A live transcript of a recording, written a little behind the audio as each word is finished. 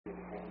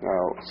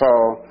So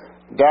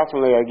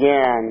definitely,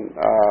 again,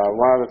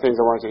 one of the things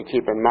I want you to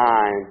keep in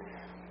mind,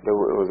 there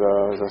was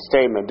a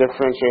statement: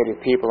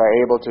 differentiated people are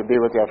able to be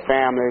with their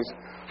families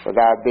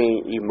without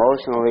being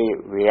emotionally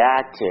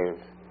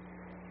reactive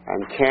and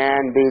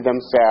can be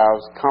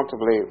themselves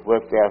comfortably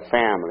with their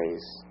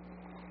families.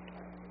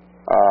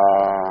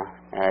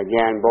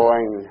 Again,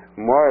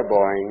 Maury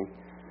Boeing,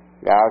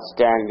 the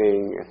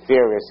outstanding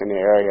theorist in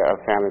the area of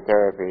family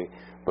therapy,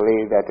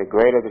 believed that the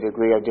greater the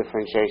degree of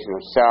differentiation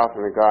of self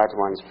in regard to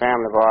one's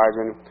family of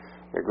origin,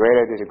 the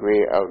greater the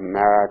degree of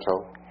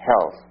marital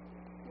health.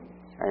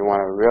 And you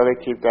want to really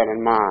keep that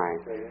in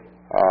mind.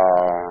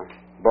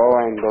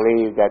 Bowen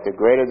believed that the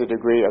greater the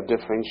degree of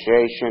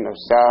differentiation of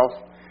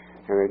self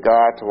in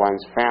regard to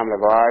one's family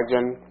of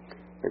origin,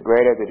 the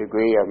greater the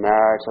degree of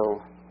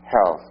marital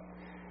health.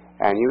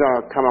 And you're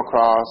going to come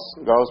across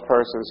those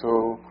persons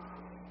who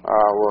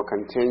will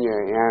continue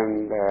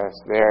in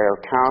the area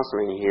of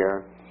counseling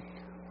here,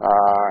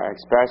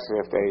 especially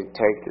if they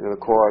take the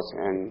course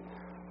in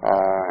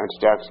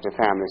Introduction to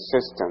Family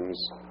Systems,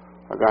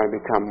 are going to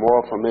become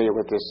more familiar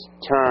with this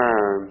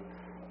term,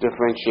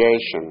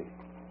 differentiation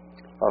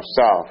of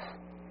self.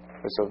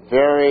 It's a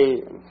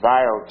very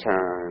vital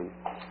term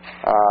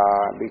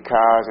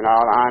because, in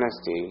all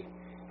honesty,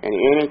 in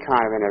any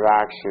kind of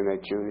interaction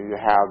that you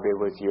have, be it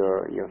with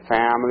your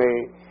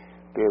family,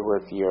 be it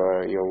with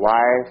your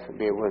wife,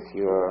 be it with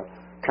your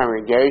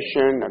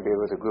congregation, or be it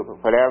with a group of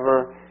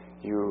whatever,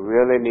 you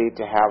really need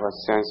to have a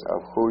sense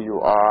of who you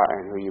are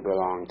and who you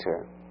belong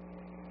to.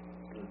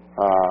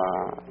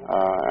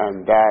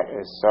 And that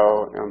is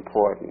so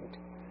important.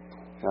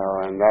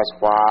 And that's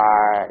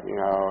why,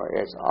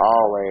 it's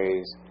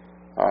always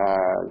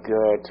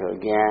good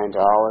to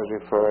always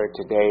refer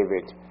to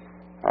David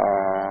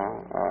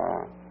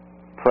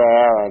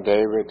prayer or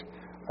David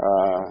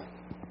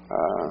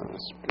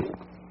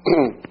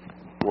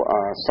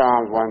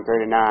Psalms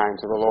 139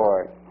 to the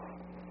Lord.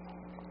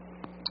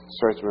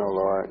 Search me, O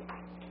Lord,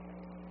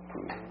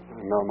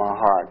 and know my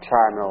heart.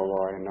 Try me, O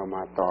Lord, and know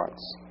my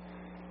thoughts.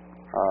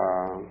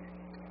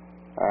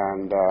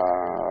 And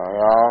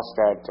else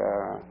that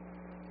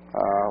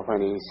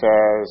when he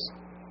says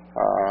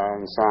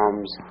in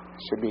Psalms,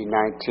 should be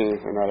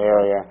 19th in that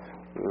area,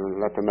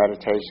 let the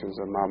meditations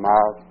of my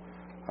mouth,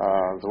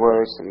 the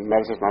words and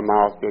meditations of my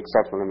mouth be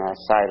acceptable in thy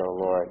sight, O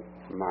Lord,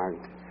 my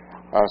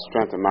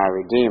strength and my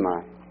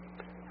Redeemer.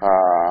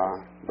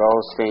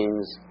 Those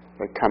things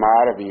that come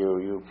out of you,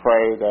 you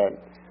pray that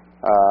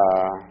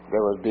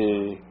there would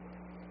be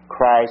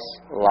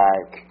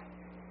Christ-like,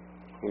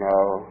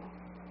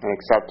 and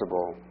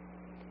acceptable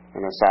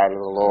in the sight of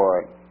the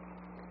Lord.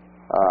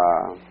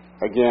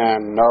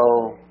 Again,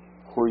 know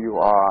who you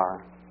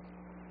are.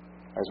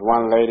 As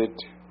one lady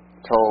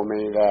told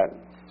me that,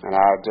 and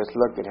I just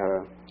looked at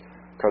her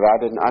because I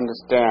didn't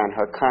understand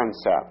her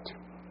concept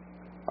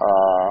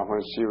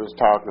when she was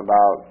talking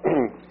about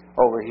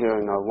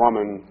overhearing a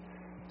woman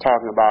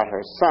talking about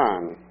her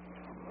son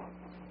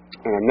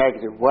in a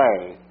negative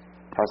way.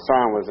 Her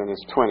son was in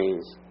his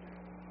 20s,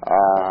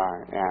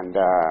 and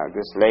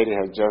this lady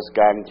had just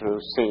gotten through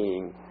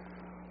singing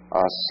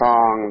a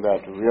song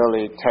that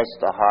really touched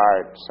the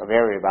hearts of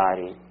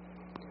everybody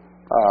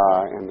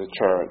in the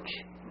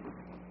church.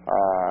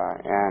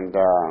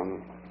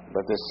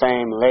 But the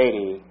same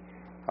lady,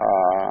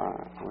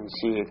 when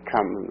she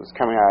was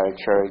coming out of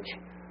church,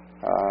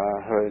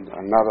 heard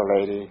another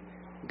lady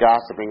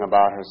gossiping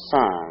about her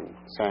son,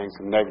 saying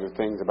some negative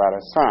things about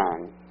her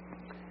son.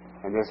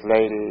 And this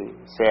lady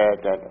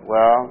said that,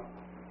 well,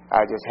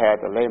 I just had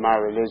to lay my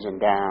religion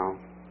down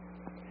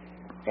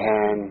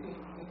and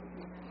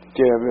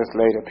give this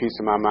lady a piece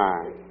of my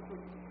mind.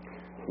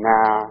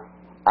 Now,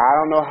 I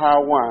don't know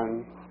how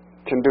one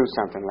can do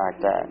something like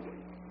that.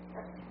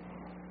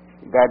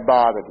 That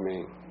bothered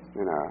me,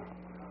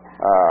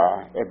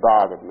 it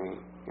bothered me.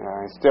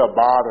 It still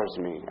bothers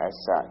me as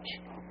such.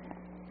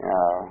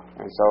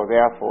 And so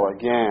therefore,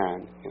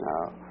 again,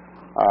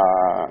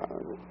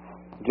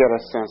 get a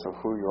sense of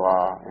who you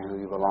are and who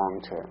you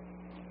belong to.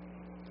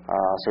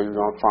 So you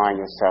don't find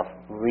yourself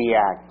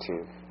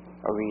reactive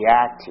or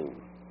reacting.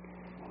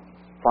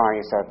 Find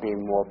yourself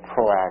being more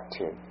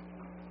proactive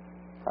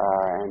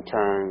in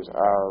terms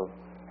of,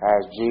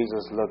 as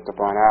Jesus looked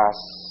upon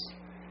us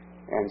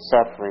and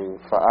suffering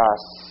for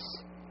us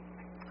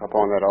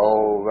upon that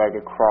old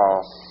rugged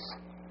cross,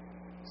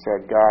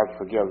 said, God,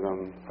 forgive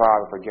them.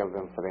 Father, forgive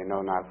them, for they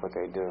know not what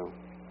they do.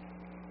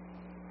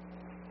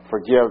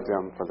 Forgive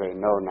them, for they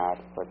know not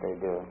what they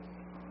do.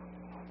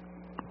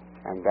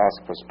 And that's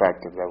the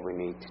perspective that we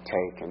need to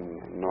take in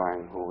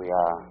knowing who we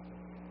are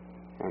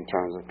in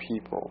terms of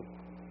people.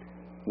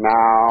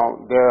 Now,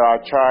 there are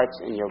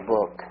charts in your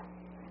book,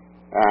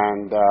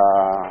 and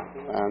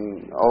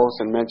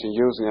Olson mentioned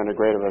using an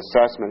integrative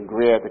assessment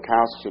grid. The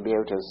counselor should be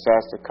able to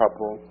assess the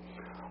couple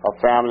or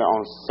family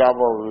on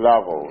several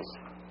levels.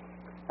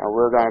 And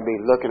we're going to be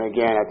looking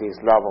again at these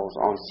levels,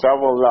 on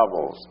several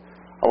levels.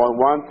 I want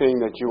one thing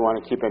that you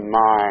want to keep in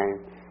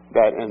mind,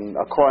 that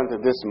according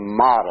to this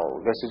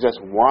model, this is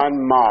just one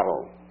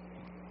model,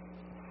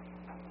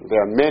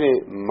 There are many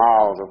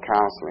models of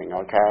counseling,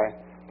 okay?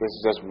 This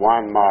is just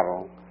one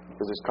model.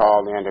 This is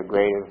called the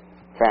integrative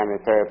family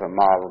therapy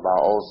model by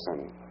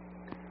Olson.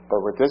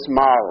 But with this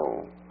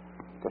model,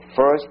 the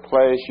first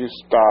place you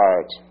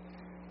start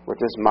with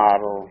this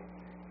model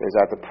is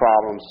at the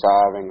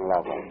problem-solving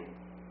level.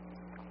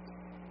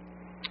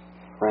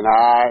 When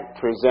I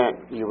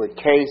present you with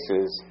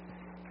cases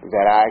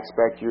that I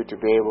expect you to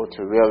be able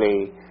to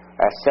really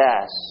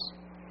assess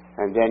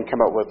and then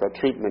come up with a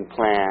treatment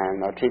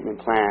plan or treatment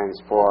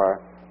plans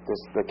for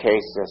the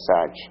cases as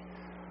such,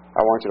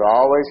 I want you to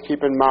always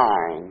keep in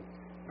mind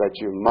that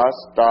you must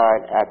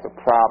start at the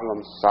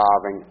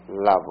problem-solving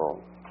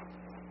level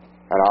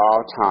at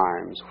all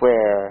times,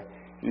 where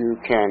you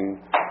can,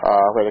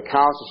 where the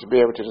counselor should be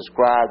able to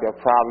describe their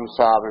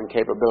problem-solving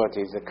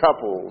capabilities, the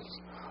couples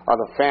or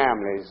the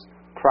families'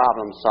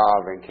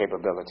 problem-solving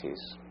capabilities.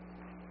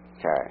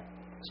 Okay,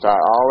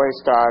 always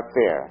start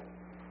there.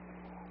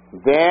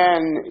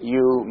 Then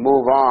you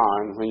move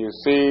on when you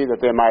see that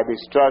they might be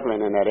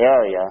struggling in that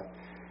area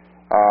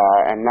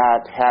and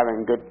not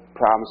having good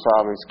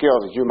problem-solving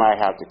skills that you might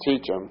have to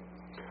teach them.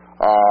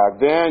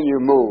 Then you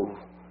move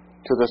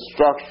to the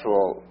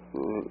structural.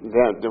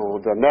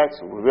 The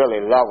next really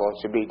level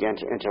should be the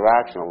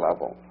interactional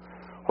level,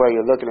 where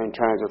you're looking in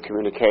terms of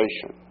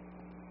communication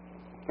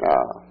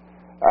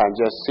and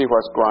just see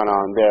what's going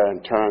on there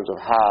in terms of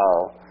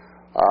how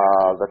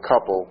the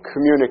couple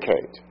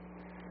communicate.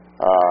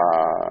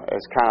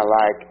 It's kind of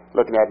like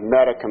looking at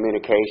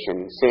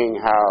meta-communication, seeing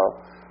how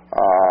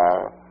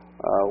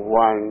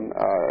one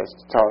is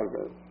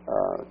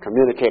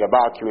communicate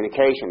about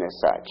communication as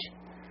such.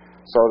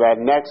 So that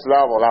next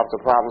level, after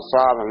the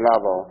problem-solving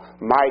level,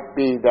 might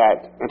be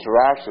that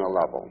interactional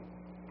level.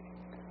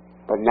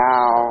 But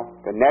now,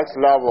 the next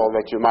level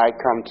that you might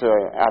come to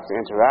after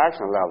the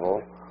interactional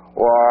level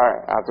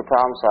or after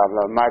problem-solving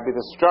level might be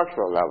the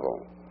structural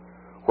level,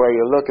 where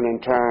you're looking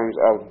in terms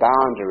of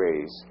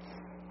boundaries,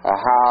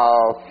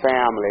 how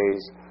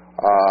families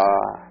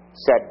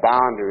set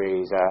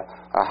boundaries,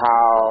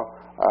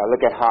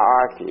 look at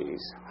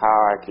hierarchies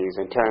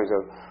in terms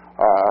of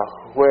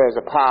where's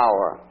the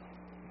power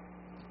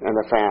in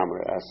the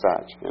family as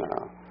such,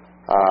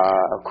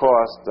 Of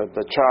course,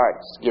 the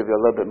charts give you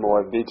a little bit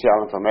more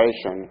detailed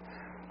information,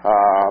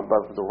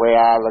 but the way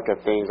I look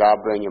at things,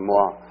 I'll bring you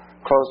more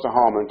close to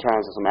home in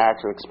terms of some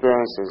actual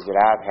experiences that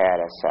I've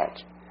had as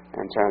such,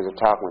 in terms of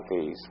talking with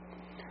these.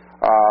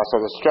 So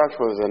the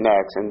structural is the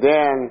next. And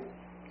then,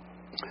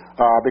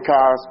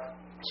 because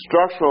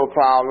structural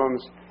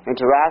problems,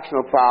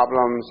 interactional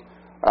problems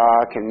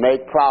can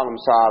make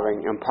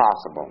problem-solving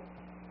impossible.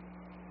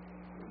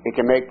 It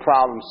can make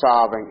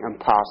problem-solving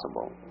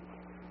impossible.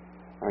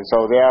 And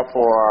so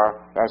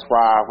therefore, that's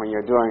why when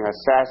you're doing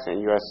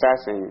assessing, you're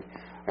assessing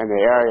in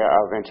the area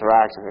of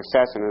interaction,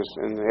 assessing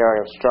in the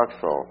area of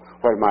structural,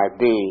 what it might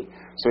be,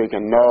 so you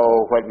can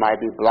know what might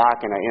be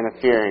blocking or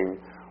interfering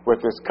with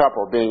this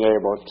couple being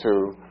able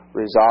to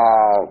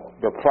resolve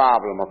the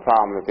problem that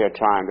they're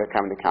coming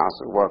to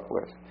counselor to work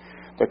with.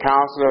 The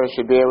counselor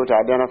should be able to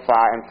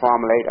identify and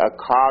formulate a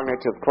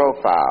cognitive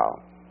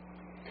profile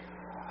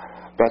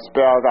that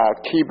spells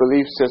out key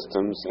belief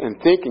systems and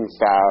thinking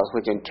styles,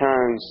 which in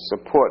turn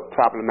support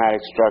problematic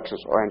structures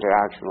or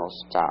interactional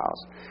styles.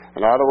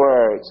 In other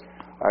words,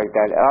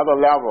 that other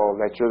level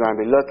that you're going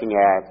to be looking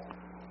at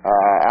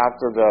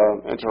after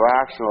the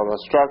interactional or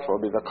structural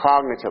will be the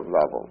cognitive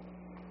level.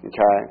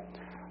 Okay,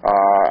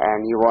 and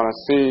you want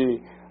to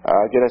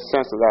get a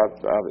sense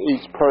of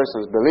each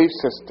person's belief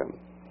system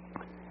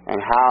and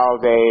how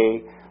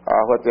they,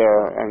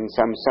 and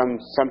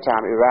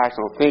sometimes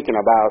irrational thinking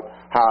about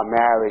how a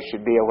marriage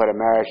should be or what a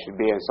marriage should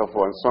be, and so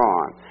forth and so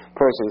on.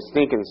 Person's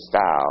thinking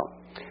style,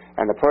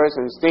 and the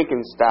person's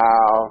thinking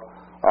style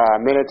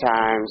many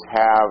times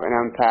have an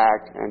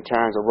impact in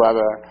terms of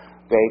whether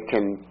they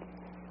can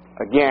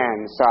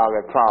again solve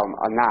their problem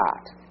or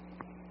not.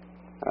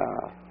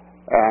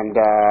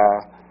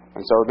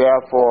 And so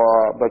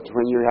therefore, but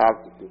when you have,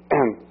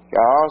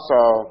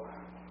 also,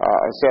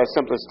 it says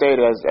simply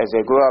stated, as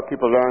they grow up,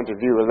 people learn to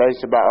view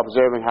relationship by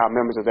observing how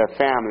members of their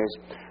families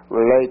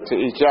relate to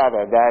each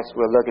other.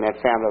 We're looking at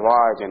family of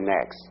origin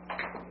next.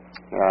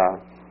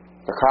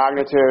 The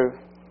cognitive,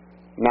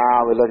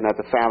 now we're looking at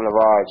the family of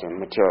origin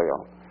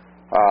material.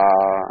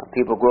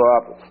 People grow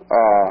up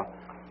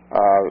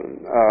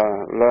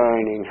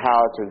learning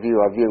how to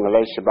viewing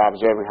relationship by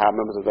observing how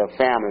members of their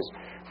families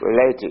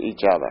relate to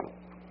each other.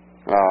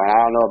 I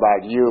don't know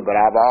about you, but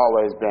I've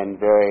always been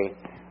very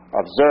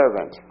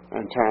observant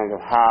in terms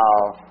of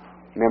how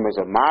members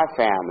of my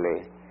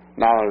family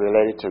not only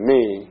related to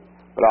me,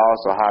 but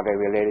also how they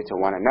related to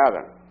one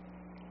another.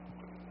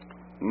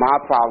 My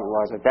problem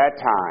was at that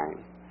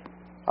time,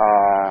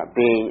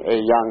 being a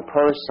young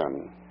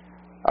person,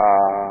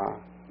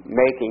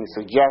 making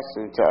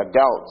suggestions to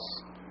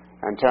adults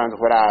in terms of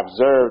what I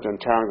observed in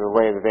terms of the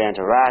way that they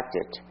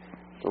interacted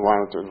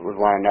with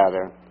one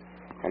another.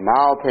 In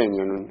my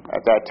opinion, at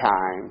that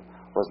time,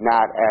 was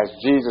not as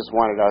Jesus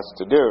wanted us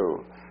to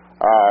do.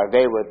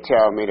 They would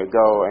tell me to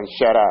go and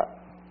shut up,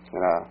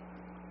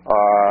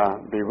 or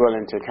be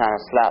willing to kind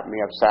of slap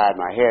me upside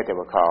my head, they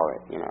would call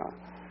it, you know.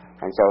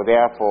 And so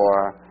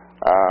therefore,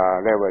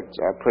 they would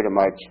pretty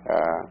much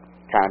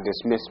kind of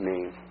dismiss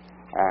me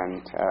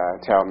and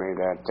tell me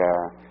that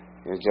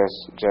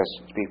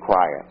just be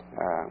quiet,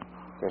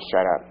 just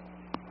shut up.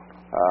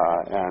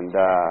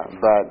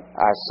 But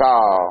I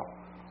saw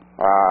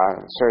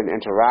certain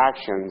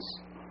interactions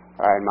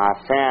in my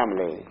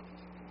family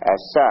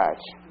as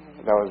such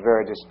that was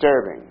very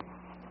disturbing,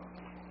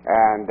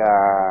 and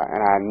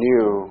I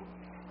knew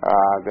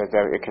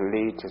that it can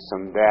lead to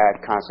some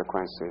bad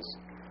consequences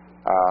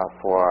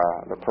for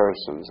the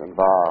persons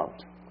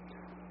involved,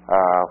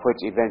 which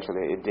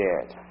eventually it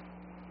did.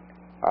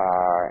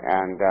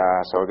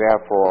 So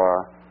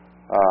therefore,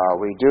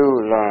 we do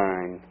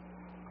learn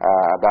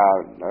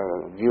about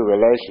view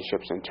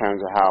relationships in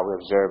terms of how we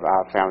observe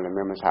our family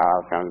members, how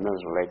our family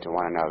members relate to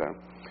one another.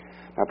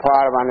 Now,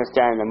 part of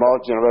understanding the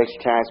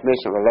multi-generational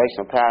transmission of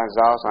relational patterns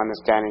is also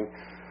understanding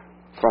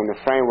from the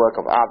framework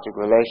of object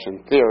relation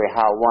theory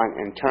how one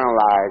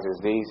internalizes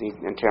these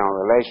internal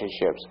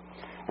relationships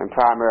and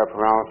primary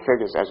parental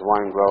figures as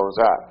one grows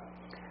up.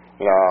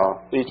 You know,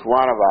 each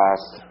one of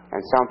us,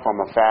 in some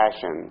form or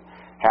fashion,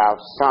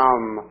 have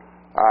some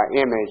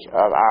image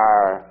of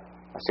our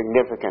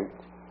significant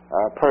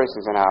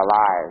persons in our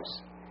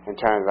lives, in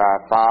terms of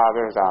our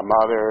fathers, our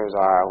mothers,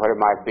 or what it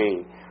might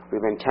be.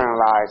 We've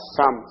internalized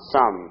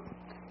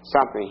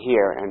something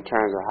here in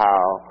terms of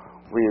how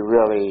we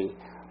really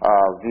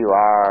view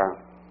our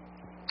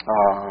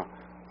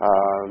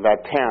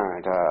that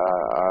parent,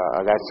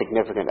 that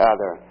significant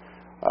other,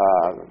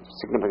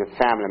 significant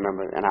family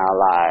member in our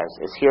lives.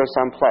 It's here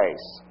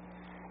someplace,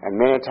 and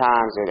many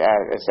times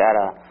it's at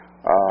a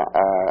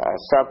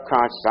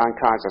subconscious,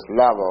 unconscious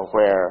level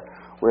where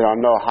we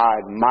don't know how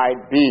it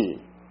might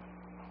be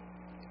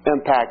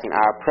impacting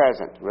our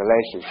present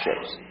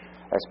relationships,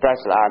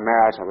 especially our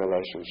marital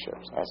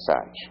relationships as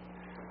such.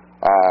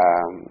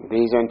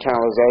 These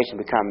internalizations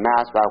become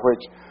masks by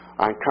which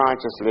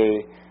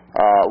unconsciously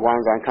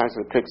one's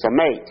unconsciously picks a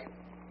mate,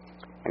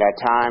 and at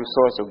times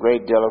source a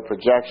great deal of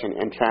projection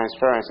and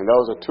transference. And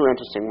those are two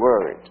interesting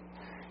words.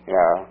 You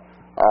know,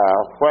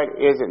 what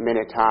is it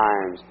many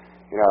times,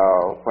 you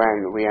know,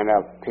 when we end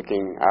up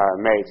picking our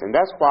mates? And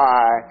that's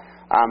why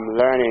I'm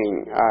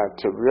learning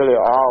to really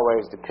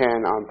always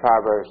depend on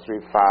Proverbs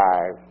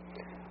 3:5.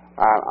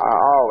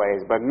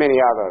 Always, but many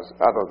other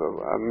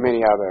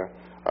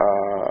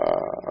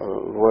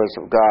words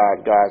of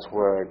God, God's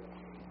Word.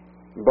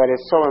 But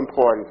it's so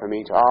important for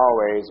me to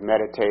always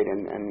meditate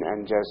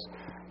and just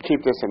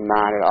keep this in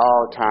mind at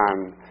all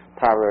times.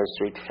 Proverbs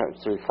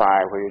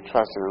 3:5, where you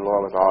trust in the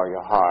Lord with all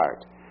your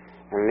heart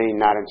and lean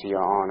not into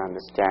your own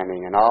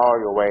understanding. In all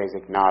your ways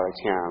acknowledge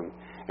Him,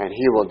 and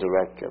He will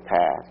direct your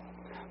path.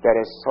 That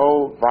is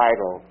so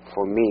vital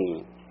for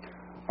me.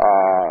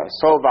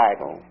 So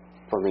vital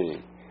for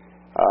me.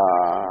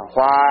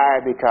 Why?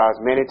 Because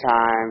many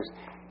times,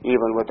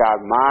 even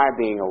without my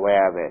being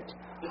aware of it,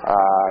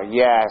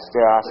 yes,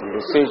 there are some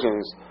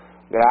decisions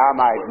that I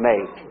might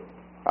make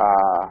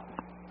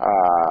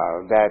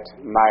that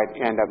might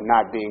end up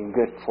not being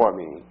good for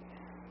me,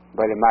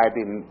 but it might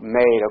be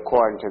made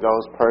according to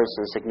those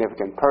persons,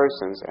 significant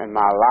persons in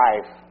my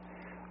life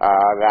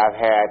that I've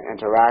had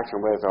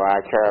interaction with or I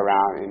carry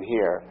around in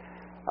here,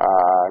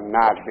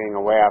 not being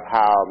aware of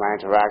how my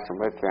interaction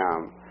with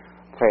them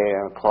play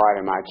a part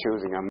in my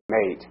choosing a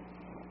mate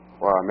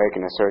or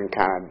making a certain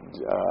kind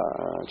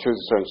of, choose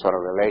a certain sort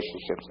of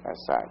relationships as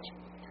such.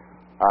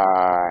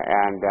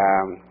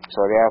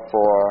 So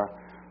therefore,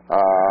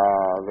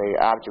 the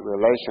object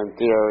relation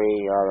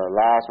theory, or the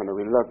last one that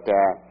we looked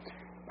at,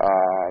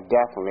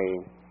 definitely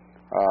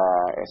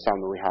is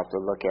something we have to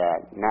look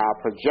at. Now,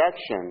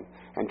 projection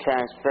and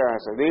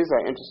transference, so these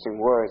are interesting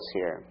words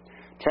here.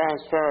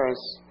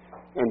 Transference,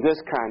 in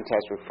this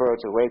context, refers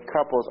to the way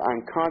couples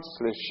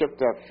unconsciously shift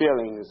their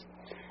feelings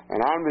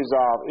and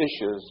unresolved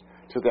issues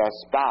to their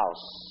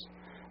spouse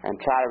and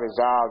try to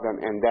resolve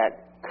them in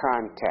that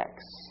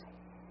context.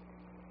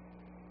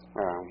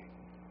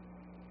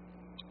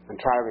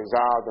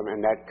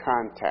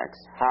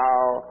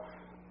 How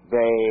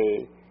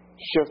they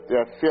shift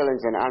their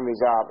feelings and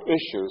unresolved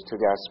issues to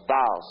their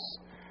spouse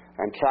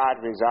and try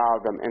to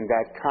resolve them in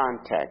that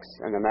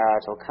context, in the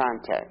marital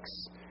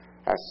context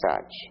as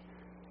such.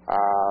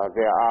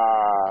 There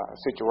are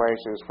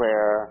situations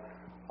where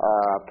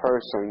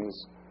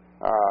persons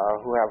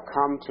who have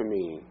come to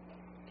me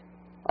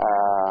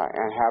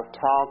and have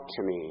talked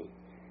to me,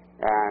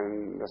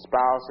 and the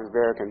spouse is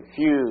very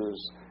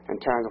confused in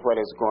terms of what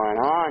is going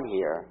on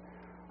here,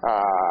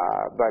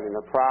 but in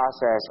the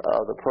process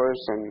of the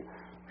person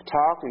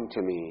talking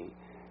to me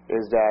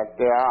is that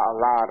there are a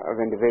lot of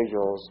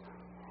individuals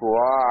who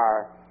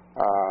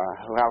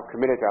have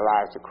committed their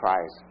lives to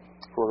Christ,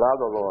 who love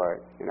the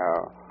Lord, you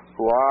know,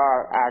 who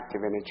are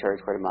active in the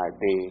church, what it might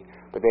be,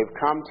 but they've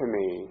come to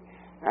me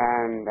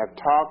and have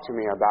talked to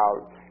me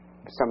about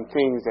some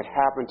things that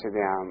happened to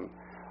them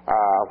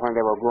when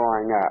they were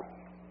growing up.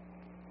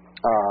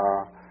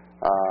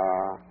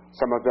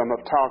 Some of them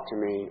have talked to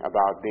me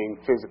about being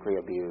physically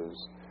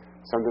abused.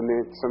 Some of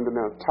them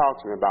have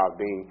talked to me about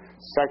being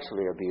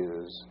sexually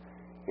abused,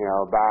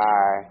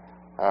 by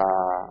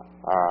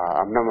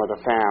a member of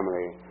the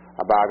family,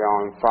 by their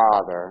own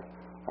father,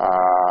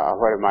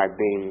 what it might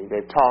be.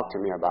 They've talked to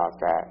me about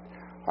that.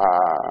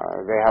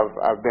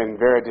 I've been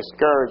very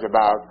discouraged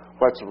about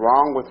what's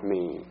wrong with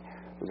me,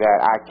 that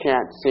I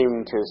can't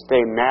seem to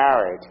stay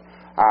married.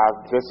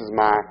 This is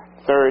my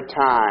third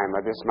time,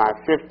 or this is my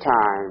fifth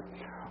time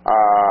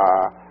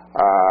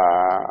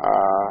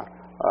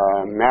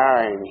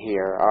marrying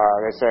here.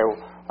 They say,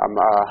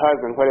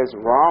 husband, what is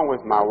wrong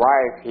with my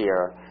wife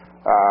here?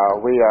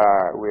 We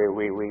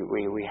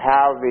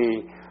have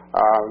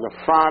the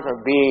front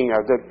of being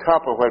a good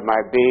couple, what it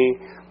might be,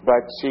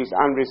 but she's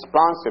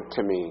unresponsive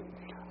to me.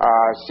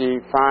 She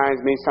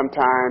finds me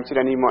sometimes, she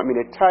doesn't even want me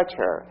to touch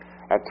her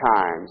at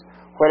times.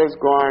 What is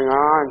going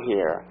on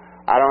here?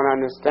 I don't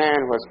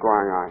understand what's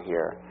going on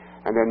here.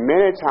 And then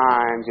many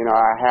times,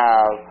 I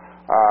have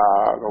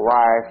the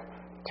wife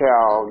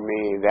tell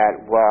me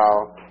that,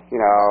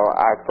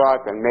 I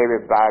thought that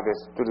maybe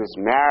through this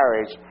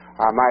marriage,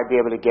 I might be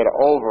able to get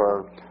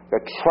over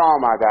the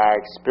trauma that I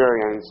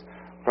experienced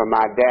from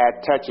my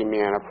dad touching me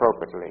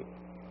inappropriately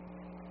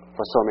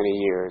for so many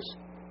years.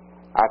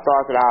 I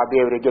thought that I'd be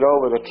able to get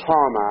over the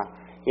trauma,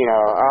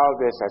 of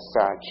this as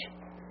such,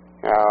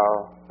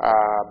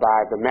 by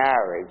the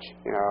marriage,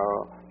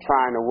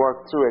 trying to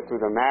work through it through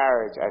the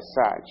marriage as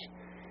such,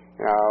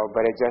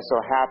 but it just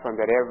so happened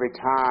that every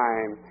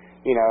time,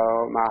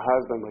 my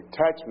husband would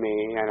touch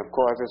me, and of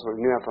course this was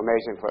new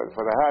information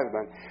for the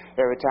husband,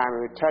 every time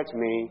he would touch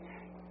me,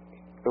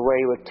 the way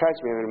he would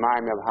touch me would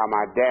remind me of how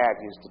my dad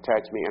used to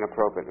touch me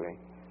inappropriately.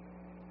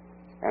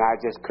 And I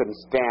just couldn't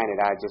stand it.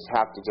 I just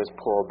have to just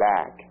pull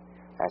back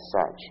as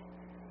such,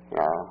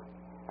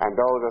 And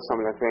those are some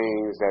of the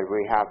things that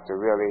we have to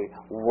really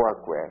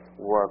work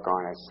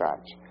on as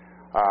such.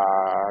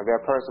 There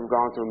are persons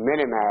going through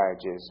many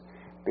marriages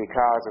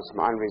because of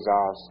some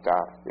unresolved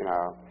stuff,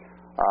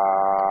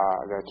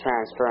 the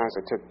transference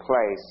that took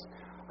place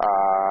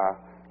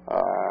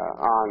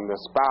on the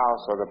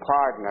spouse or the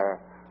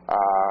partner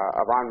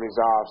of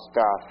unresolved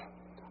stuff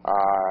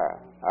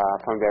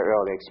from their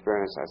early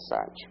experience as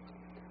such.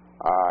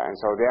 And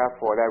so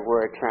therefore that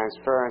word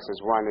transference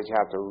is one that you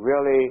have to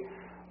really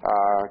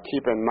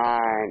keep in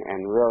mind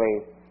and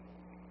really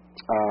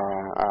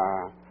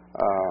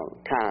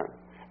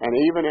and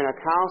even in a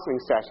counseling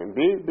session,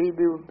 be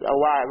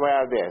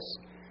aware of this.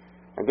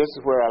 And this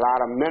is where a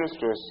lot of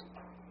ministers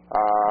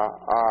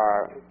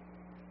are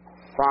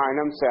finding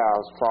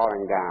themselves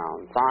falling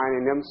down,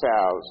 finding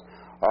themselves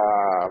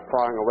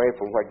falling away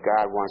from what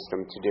God wants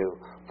them to do,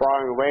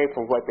 falling away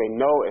from what they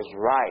know is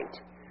right.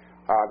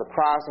 The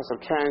process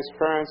of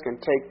transference can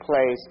take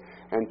place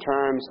in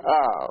terms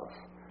of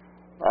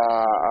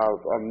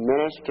a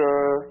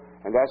minister,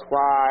 and that's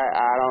why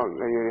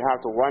you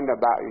have to wonder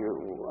about,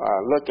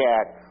 look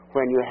at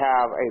when you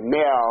have a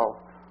male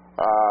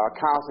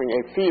counseling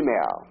a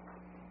female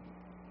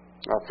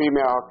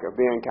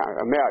being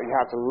a male. You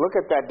have to look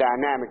at that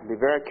dynamic, be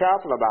very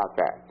careful about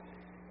that.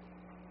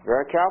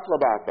 Very careful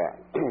about that.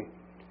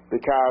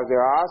 Because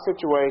there are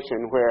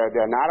situations where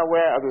they're not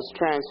aware of this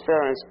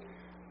transference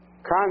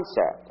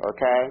concept,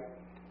 okay?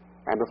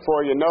 And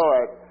before you know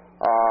it,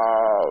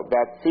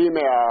 that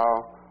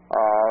female,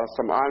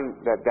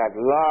 that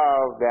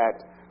love that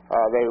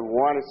they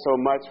wanted so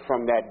much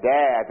from that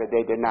dad that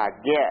they did not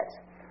get,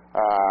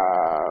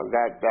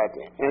 that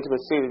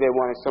intimacy that they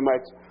wanted so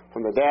much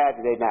from the dad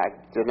that they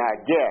did not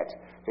get,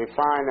 they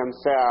find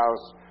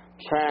themselves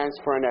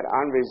transferring that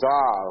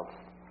unresolved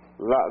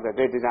love that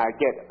they did not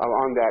get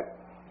on that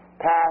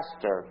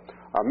pastor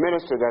or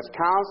minister that's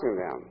counseling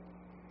them,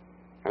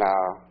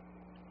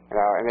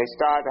 and they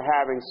start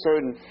having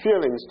certain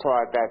feelings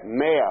toward that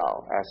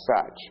male as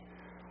such,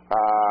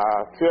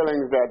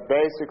 feelings that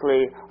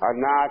basically are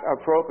not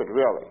appropriate,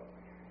 really,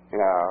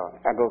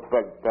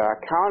 but the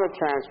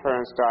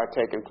counter-transference start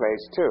taking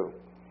place too.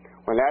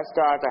 When that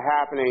starts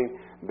happening,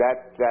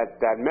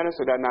 that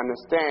minister doesn't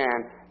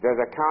understand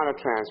there's a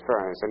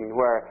counter-transference, and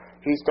where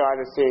he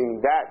started seeing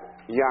that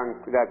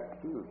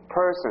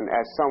person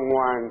as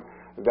someone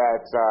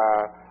that's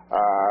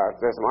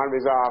there's some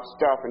unresolved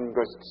stuff in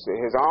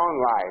his own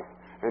life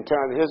in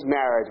terms of his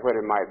marriage, what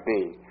it might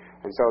be.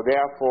 And so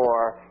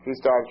therefore, he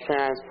starts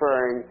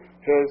transferring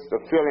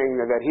the feeling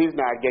that he's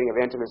not getting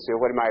of intimacy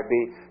or what it might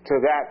be to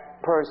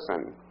that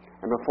person.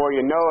 And before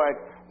you know it,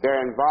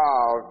 they're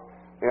involved,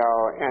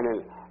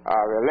 in a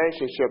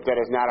relationship that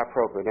is not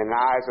appropriate in the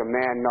eyes of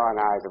man nor in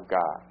the eyes of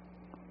God.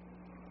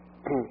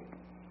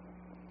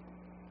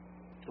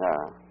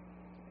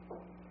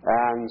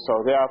 And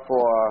so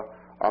therefore,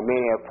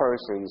 many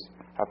persons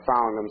have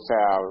found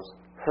themselves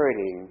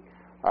hurting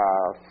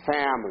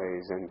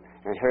families and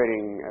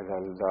hurting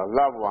the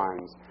loved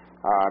ones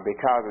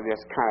because of this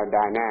kind of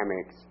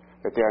dynamics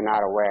that they're not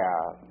aware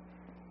of.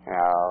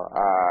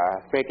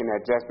 Thinking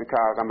that just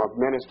because I'm a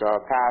minister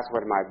or a pastor,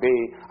 what it might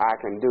be, I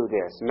can do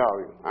this. No,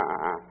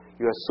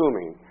 you're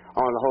assuming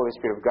only the Holy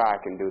Spirit of God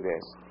can do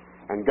this.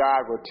 And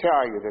God will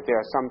tell you that there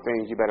are some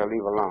things you better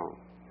leave alone.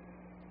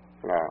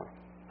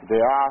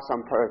 There are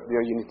some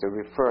you need to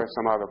refer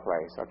some other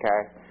place,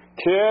 okay?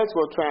 Kids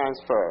will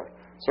transfer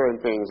certain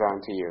things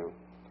onto you.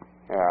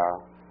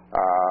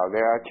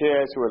 There are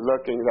kids who are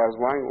looking. There was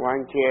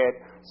one kid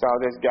saw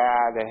this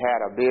guy that had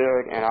a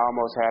beard and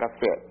almost had a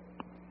fit.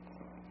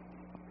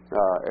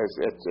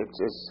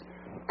 It's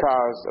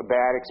caused a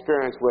bad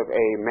experience with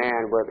a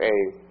man with a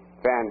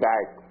Van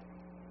Dyke,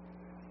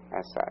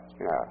 as such,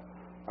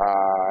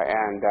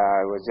 and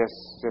was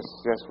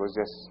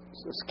just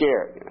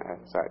scared, as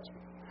such.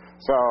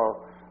 So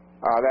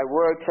that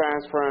word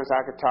transference,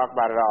 I could talk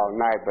about it all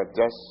night, but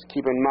just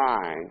keep in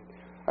mind,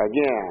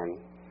 again,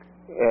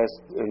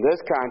 in this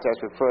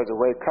context refers to the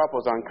way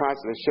couples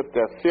unconsciously ship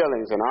their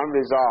feelings and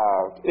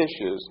unresolved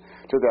issues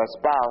to their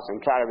spouse and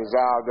try to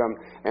resolve them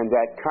in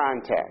that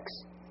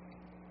context,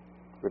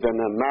 within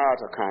the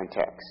marital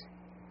context.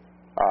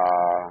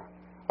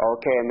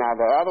 Okay, now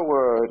the other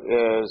word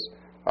is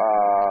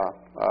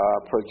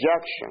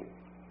projection,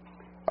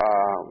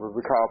 what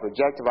we call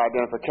projective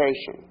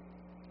identification,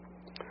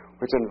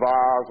 which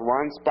involves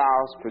one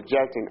spouse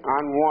projecting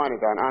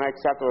unwanted and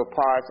unacceptable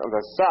parts of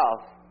the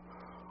self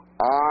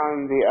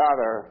on the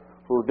other,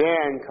 who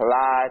then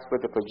collides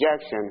with the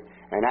projection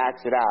and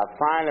acts it out.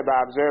 Finally, by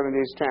observing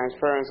these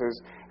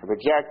transferences and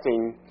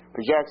projection,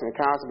 the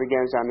counsel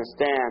begins to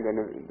understand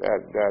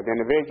the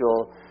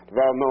individual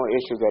developmental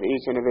issues that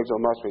each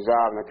individual must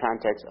resolve in the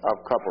context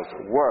of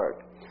couples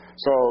work.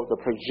 So the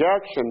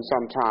projection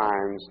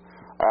sometimes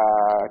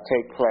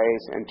take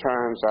place in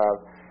terms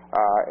of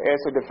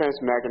it's a defense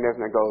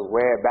mechanism that goes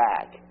way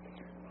back,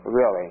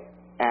 really.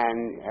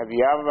 And have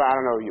you ever, I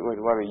don't know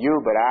whether you,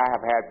 but I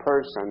have had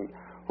persons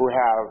who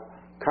have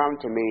come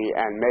to me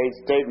and made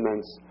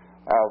statements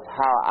of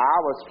how I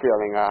was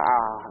feeling,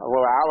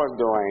 what I was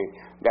doing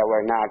that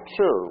were not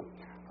true.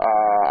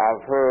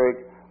 I've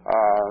heard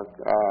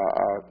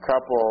a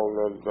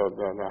couple,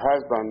 the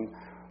husband,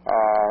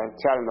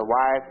 telling the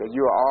wife that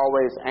you are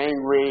always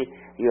angry,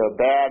 you're in a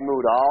bad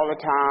mood all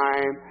the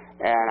time,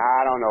 and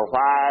I don't know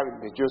why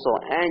that you're so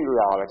angry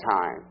all the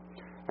time.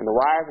 And the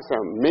wife is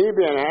saying, me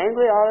being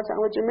angry all the time?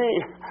 What you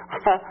mean?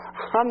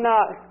 I'm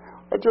not.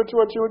 What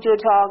you're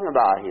talking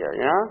about here,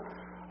 you know?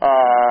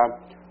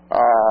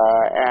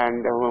 And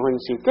when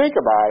she think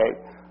about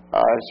it,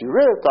 if she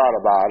really thought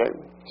about it,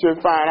 she'll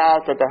find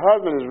out that the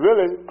husband is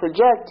really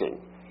projecting.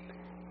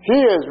 He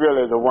is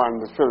really the one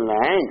that's feeling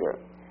the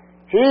anger.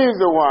 He's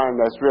the one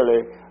that's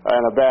really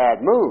in a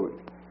bad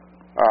mood.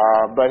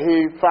 But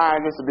he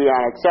finds this to be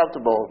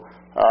unacceptable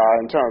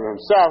in terms of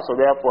himself, so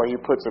therefore he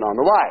puts it on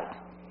the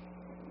wife.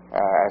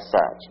 As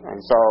such. And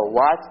so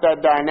watch that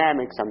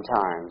dynamic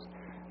sometimes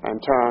in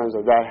terms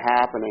of that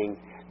happening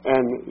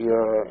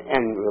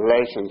in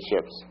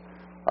relationships,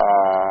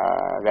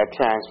 that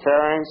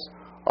transference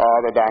or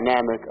the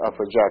dynamic of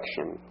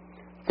projection.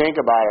 Think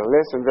about it.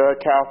 Listen very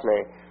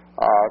carefully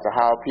to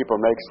how people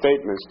make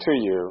statements to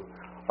you,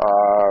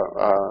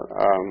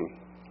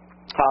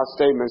 how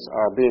statements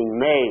are being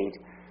made,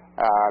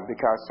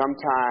 because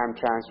sometimes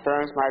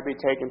transference might be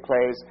taking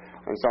place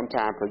and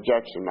sometimes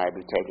projection might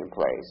be taking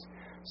place.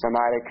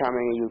 Somebody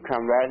coming, you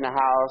come right in the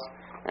house,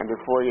 and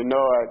before you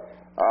know it,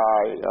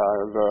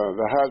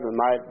 the husband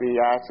might be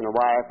asking the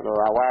wife, or the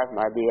wife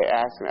might be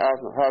asking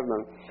the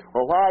husband,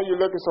 well, why are you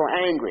looking so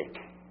angry?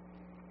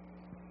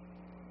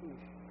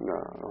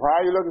 Why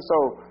are you looking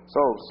why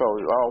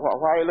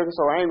are you looking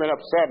so angry and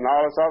upset and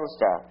all this other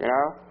stuff, you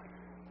know?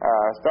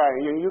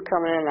 You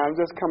come in, I'm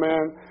just coming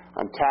in,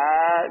 I'm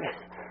tired,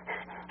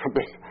 I've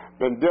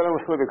been dealing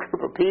with a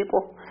group of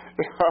people,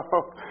 you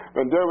know,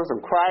 been dealing with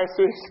some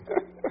crises,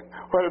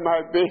 what it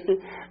might be,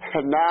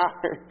 and now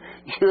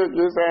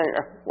you're saying,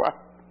 what?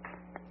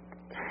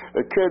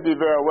 It could be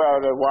very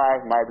well that the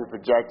wife might be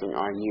projecting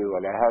on you,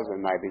 or the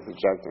husband might be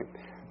projecting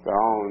their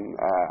own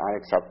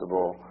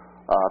unacceptable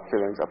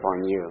feelings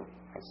upon you,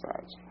 as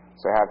such.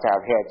 So you have to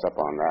have heads up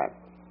on that.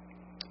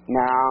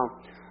 Now,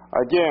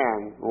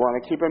 again, we want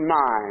to keep in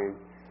mind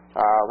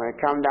when it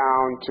comes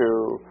down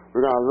to,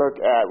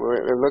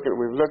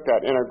 we've looked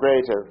at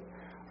integrative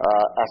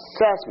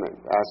assessment.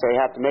 So you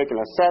have to make an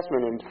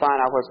assessment and find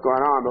out what's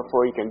going on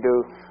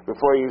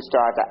before you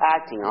start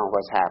acting on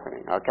what's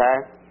happening.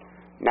 Okay?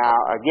 Now,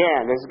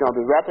 again, this is going to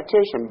be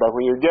repetition, but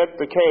when you get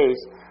the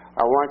case,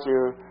 I want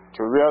you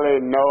to really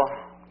know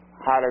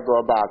how to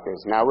go about this.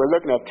 Now, we're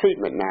looking at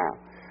treatment now.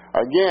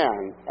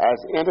 Again, as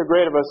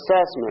integrative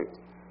assessment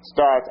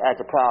starts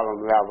at the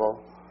problem-solving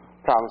level,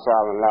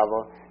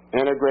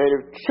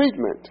 integrative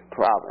treatment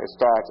it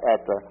starts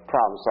at the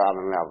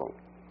problem-solving level.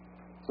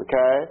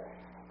 Okay?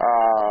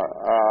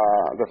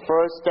 The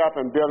first step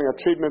in building a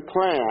treatment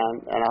plan,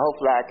 and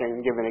hopefully I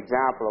can give an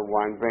example of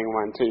one, bring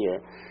one to you,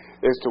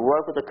 is to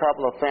work with a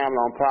couple of family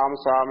on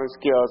problem-solving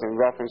skills in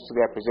reference to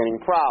their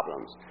presenting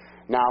problems.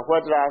 Now,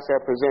 what did I say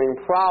a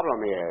presenting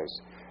problem is?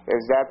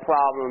 Is that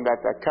problem that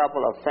the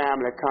couple of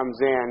family comes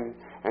in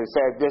and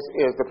says, this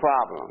is the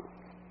problem.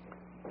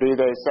 Be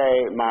they say,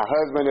 my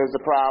husband is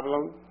the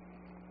problem.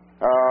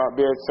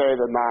 Be it say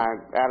that my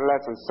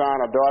adolescent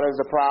son or daughter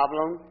is the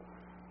problem.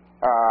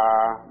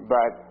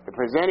 But the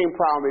presenting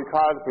problem, we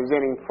call it the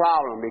presenting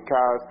problem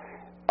because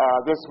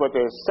this is what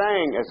they're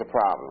saying is a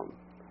problem,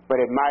 but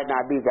it might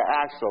not be the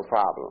actual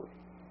problem.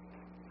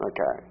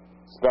 Okay,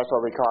 so that's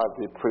what we call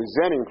the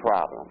presenting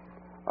problem.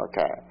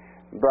 Okay,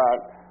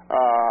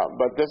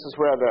 but this is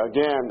where,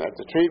 again, at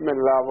the treatment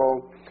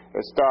level,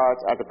 it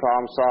starts at the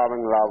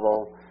problem-solving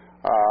level,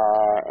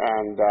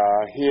 and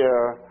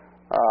here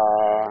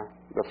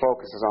the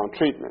focus is on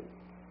treatment.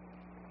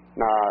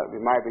 Now, we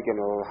might be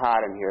getting a little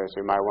hot in here, so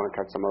you might want to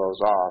cut some of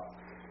those off.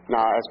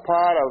 Now, as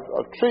part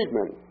of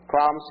treatment,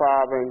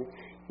 problem-solving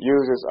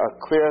uses a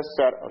clear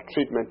set of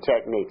treatment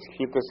techniques.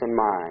 Keep this in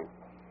mind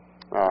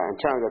in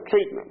terms of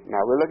treatment.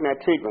 Now, we're looking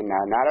at treatment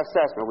now, not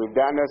assessment. We've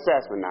done the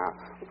assessment now.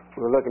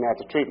 We're looking at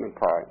the treatment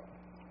part.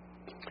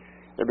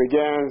 It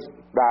begins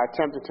by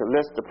attempting to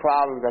list the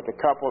problems that the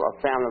couple or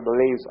family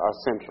believes are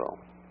central.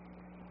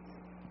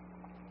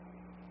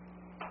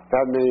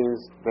 That means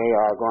they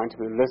are going to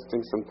be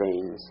listing some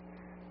things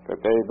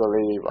that they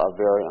believe are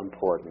very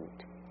important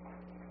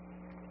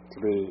to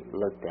be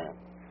looked at.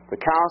 The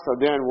counselor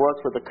then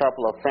works with the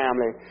couple or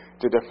family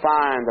to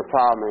define the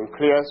problem in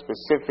clear,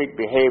 specific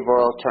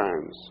behavioral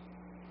terms.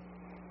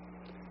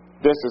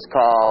 This is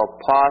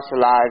called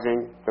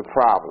partializing the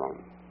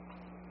problem.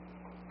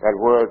 That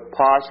word,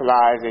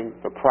 partializing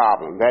the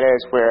problem. That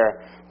is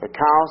where the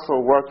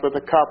counselor works with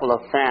the couple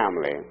or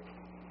family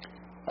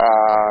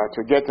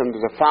to get them to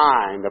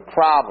define the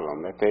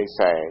problem that they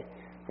say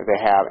that they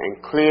have in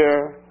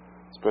clear,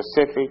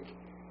 specific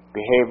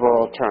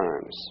behavioral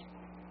terms.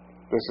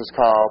 This is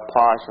called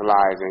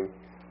partializing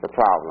the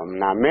problem.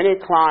 Now, many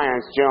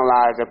clients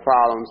generalize their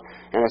problems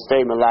in a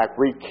statement like,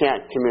 we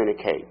can't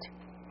communicate.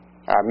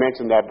 I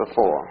mentioned that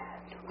before,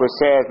 which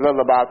says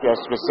little about their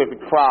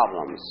specific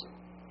problems.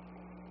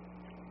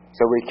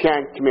 So we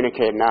can't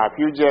communicate. Now, if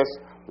you just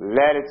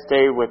let it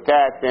stay with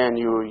that, then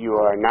you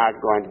are not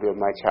going to be of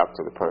much help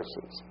to the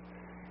persons.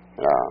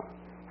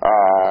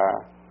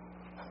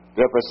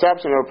 Their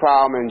perception of the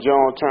problem in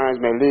general terms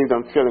may leave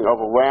them feeling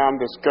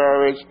overwhelmed,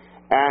 discouraged,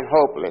 and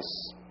hopeless.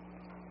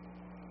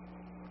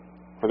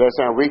 So they're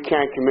saying we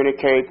can't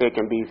communicate. They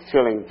can be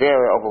feeling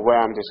very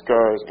overwhelmed,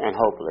 discouraged, and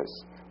hopeless.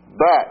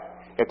 But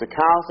if the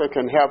counselor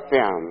can help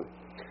them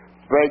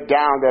break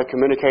down their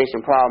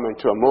communication problem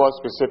into a more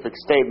specific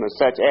statement,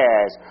 such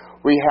as,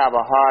 we have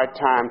a hard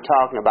time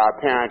talking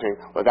about parenting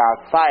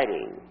without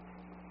fighting,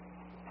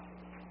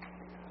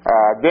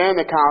 then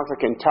the counselor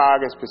can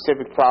target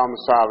specific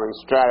problem-solving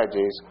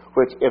strategies,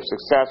 which, if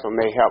successful,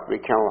 may help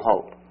rekindle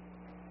hope.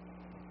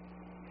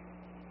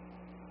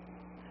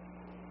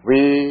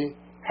 We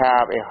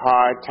have a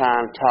hard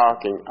time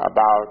talking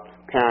about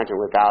parenting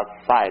without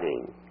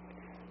fighting.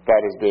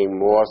 That is being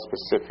more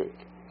specific.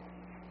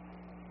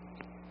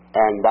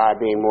 And by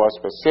being more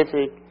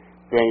specific,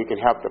 then you can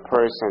help the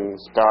person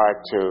start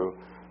to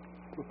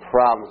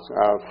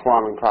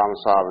forming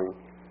problem-solving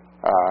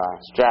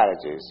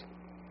strategies.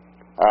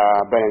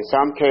 But in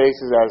some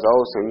cases, as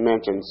Olson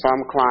mentioned,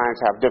 some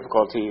clients have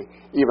difficulty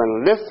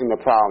even listing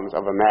the problems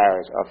of a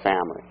marriage or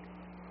family.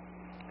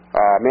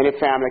 Many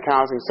family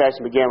counseling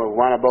sessions begin with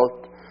one or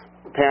both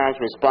parents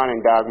responding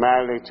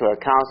dogmatically to a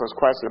counselor's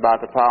question about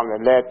the problem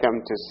that led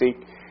them to seek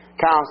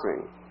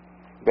counseling.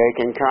 They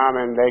can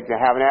come and they can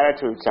have an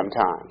attitude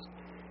sometimes.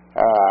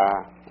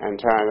 In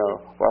terms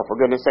of, well, for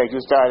goodness sake, you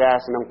started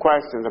asking them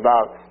questions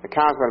about the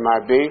counselor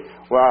might be.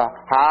 Well,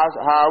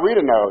 how are we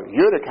to know?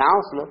 You're the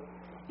counselor.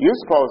 You're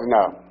supposed to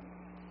know.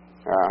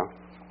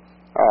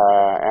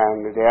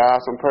 And there are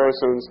some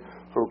persons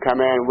who come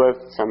in with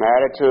some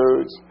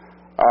attitudes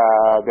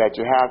that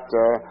you have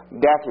to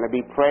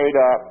definitely be prayed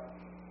up,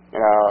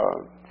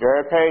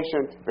 very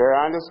patient, very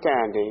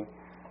understanding,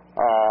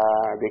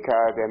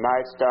 because they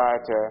might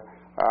start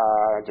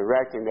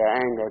directing their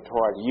anger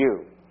toward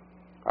you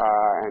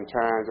in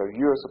terms of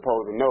you're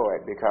supposed to know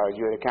it because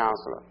you're the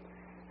counselor.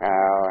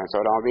 And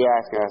so don't be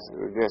asking us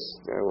this,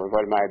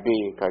 what it might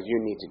be, because you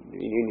need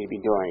to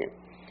be doing it.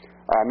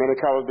 Many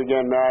couples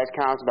begin marriage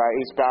counseling by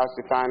each spouse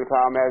defining the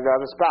problem as the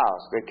other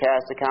spouse. They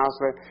cast the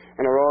counselor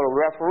in the role of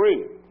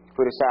referee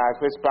who decides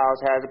which spouse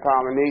has a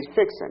problem and needs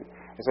fixing.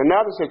 It's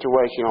another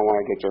situation you don't want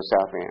to get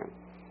yourself in.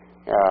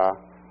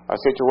 A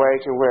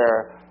situation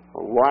where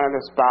one of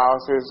the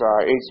spouses,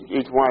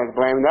 each one is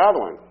blaming the other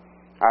one.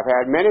 I've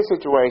had many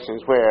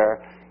situations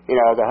where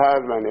the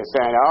husband is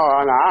saying,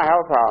 oh, no, I have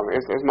a problem.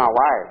 It's my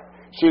wife.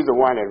 She's the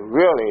one that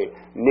really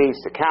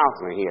needs the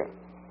counseling here.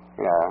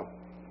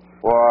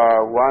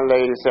 Or one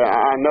lady said,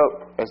 no,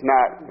 it's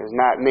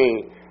not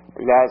me.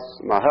 That's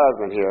my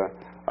husband here.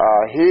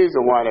 He's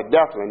the one that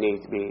definitely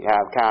needs to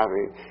have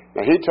counseling.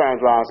 Now he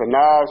turns around and says,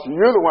 no,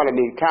 you're the one that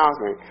needs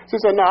counseling. She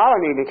said, no, I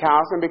don't need the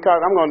counseling because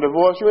I'm going to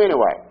divorce you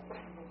anyway.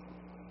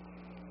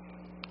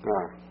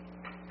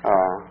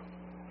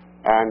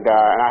 And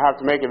I have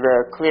to make it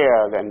very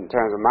clear that in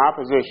terms of my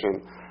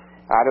position,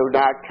 I do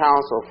not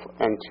counsel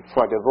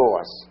for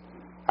divorce.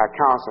 I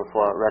counsel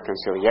for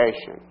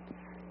reconciliation.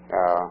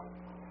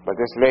 But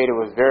this lady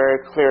was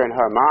very clear in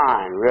her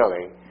mind,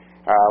 really,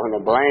 when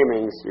the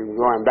blamings were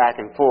going back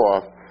and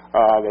forth,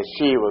 that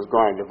she was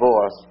going to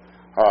divorce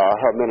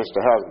her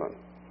minister husband,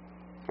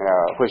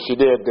 which she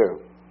did do.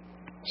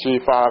 she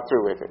followed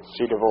through with it.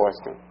 She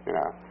divorced him, you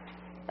know.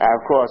 And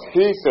of course,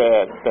 he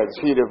said that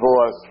she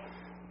divorced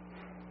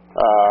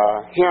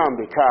him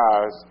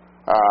because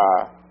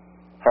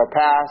her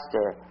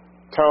pastor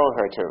told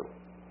her to.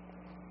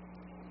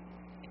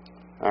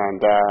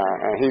 And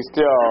he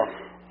still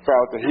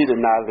felt that he did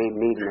not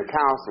need the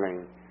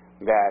counseling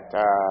that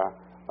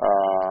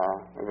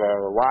the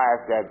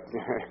wife, that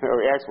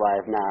her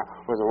ex-wife now,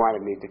 was the one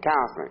that needed the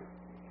counseling.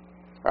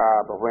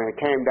 But when it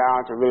came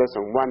down to really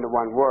some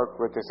one-to-one work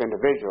with this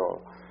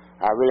individual,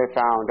 I really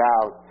found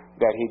out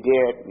that he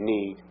did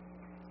need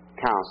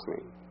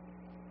counseling.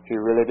 He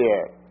really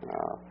did.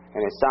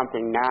 And it's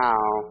something now,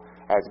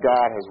 as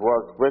God has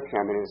worked with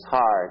him in his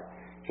heart,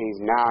 he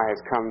now has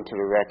come to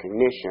the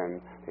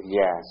recognition that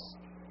yes,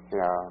 you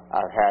know,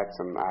 I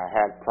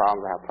had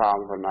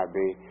problems with my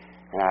be,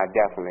 and I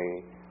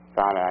definitely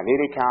found out I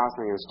needed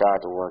counseling and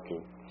started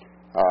working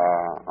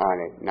on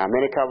it. Now,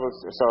 many couples,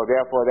 so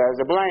therefore there's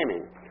the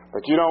blaming.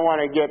 But you don't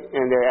want to get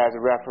in there as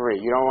a referee.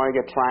 You don't want to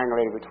get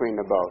triangulated between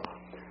the both,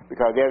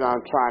 because they're going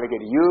to try to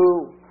get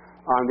you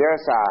on their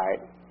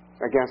side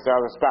against the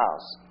other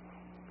spouse.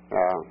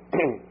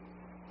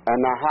 And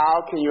now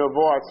how can you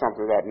avoid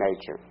something of that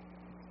nature?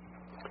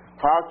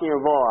 How can you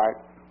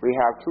avoid, we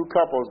have two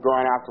couples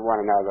going after one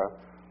another,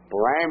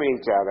 blaming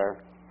each other,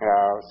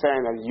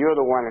 saying that you're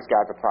the one that's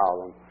got the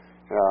problem.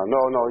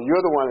 No,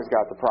 you're the one that's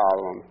got the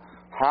problem.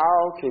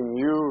 How can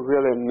you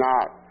really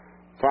not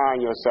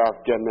find yourself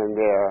getting in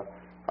there,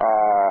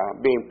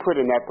 being put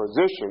in that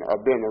position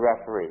of being the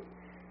referee?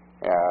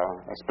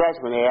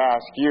 Especially when they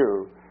ask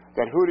you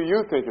that who do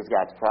you think has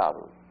got the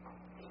problem?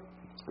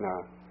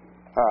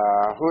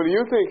 Who do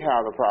you think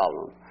has the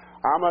problem?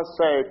 I must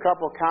say,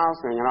 couple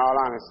counseling, in all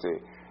honesty,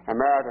 and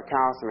marital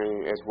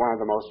counseling is one of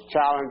the most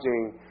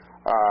challenging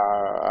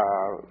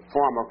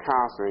form of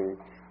counseling,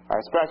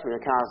 especially when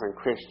you're counseling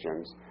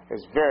Christians.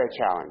 It's very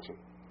challenging.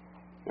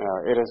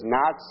 It is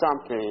not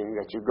something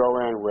that you go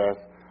in with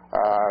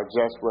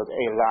just with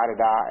a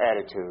la-da-da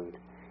attitude.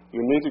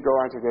 You need to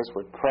go into this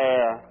with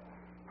prayer.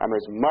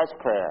 As much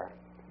prayer,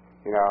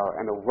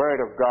 and the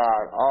Word of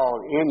God all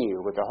in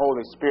you, with the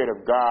Holy Spirit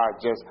of God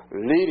just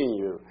leading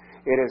you.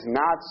 It is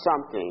not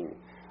something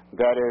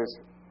that is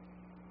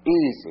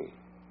easy,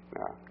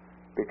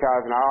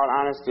 because in all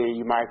honesty,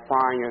 you might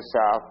find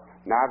yourself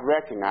not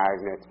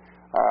recognizing it,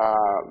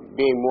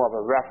 being more of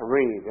a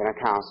referee than a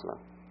counselor.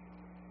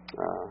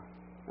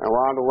 And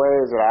one of the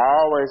ways that I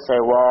always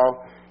say,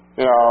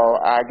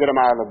 I get them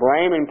out of the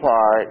blaming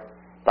part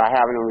by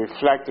having them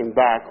reflecting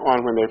back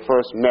on when they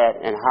first met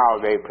and how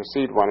they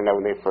perceived one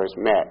another when they first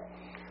met.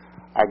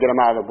 I get them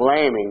out of the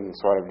blaming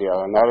sort of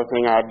deal. Another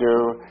thing I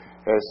do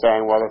is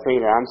saying, the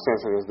thing that I'm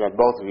sensing is that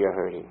both of you are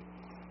hurting.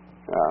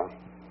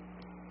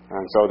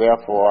 And so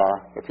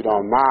therefore, if you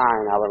don't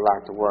mind, I would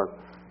like to work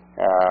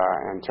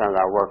in terms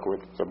of work with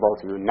the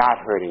both of you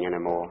not hurting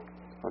anymore.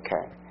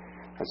 Okay.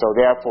 And so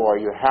therefore,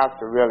 you have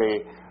to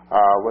really,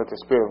 with the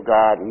Spirit of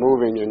God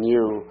moving in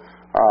you,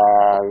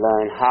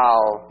 learn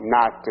how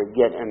not to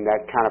get in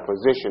that kind of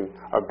position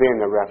of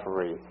being the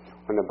referee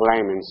when the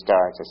blaming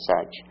starts as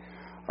such.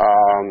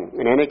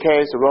 In any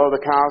case, the role of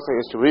the counselor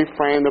is to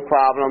reframe the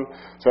problem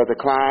so that the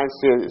client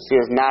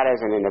sees not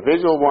as an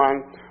individual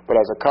one, but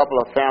as a couple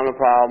of family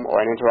problem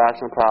or an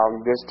interaction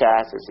problem. This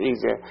task is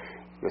easier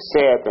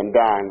said than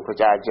done,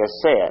 which I just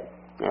said.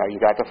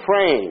 You got to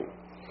frame.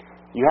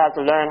 You have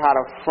to learn how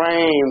to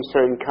frame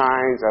certain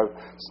kinds of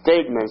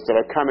statements that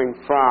are coming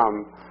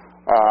from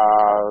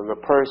the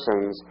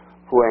persons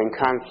who are in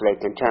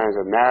conflict in terms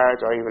of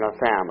marriage or even a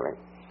family.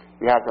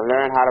 You have to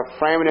learn how to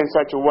frame it in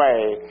such a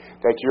way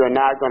that you are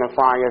not going to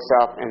find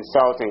yourself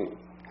insulting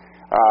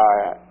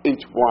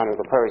each one of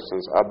the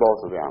persons or both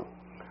of them.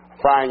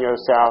 Find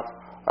yourself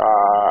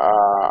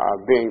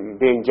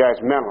being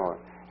judgmental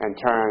in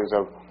terms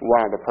of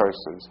one of the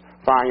persons.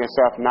 Find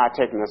yourself not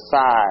taking the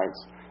sides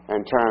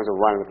in terms of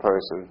one of the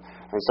persons.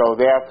 And so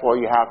therefore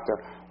you have to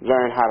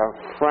learn how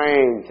to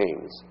frame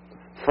things.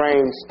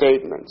 Frame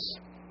statements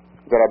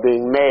that are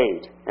being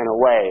made in a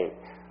way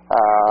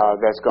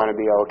that's going to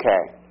be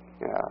okay.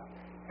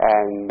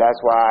 And that's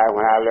why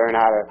when I learn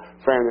how to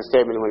frame the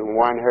statement, when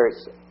one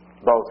hurts,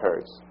 both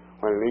hurts.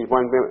 When at least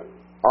one,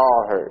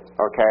 all hurt.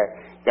 Okay?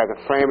 You got to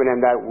frame it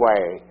in that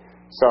way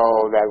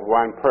so that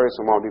one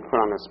person won't be put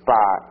on the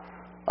spot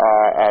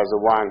as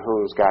the one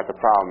who's got the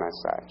problem as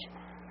such.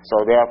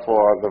 So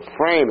therefore, the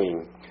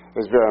framing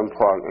is very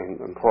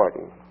important.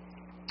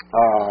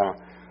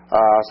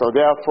 So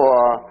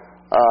therefore,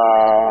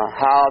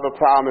 how the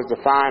problem is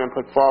defined and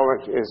put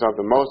forward is of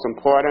the most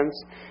importance.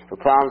 If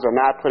problems are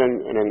not put in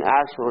an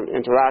actual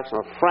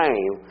interactional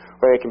frame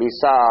where they can be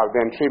solved,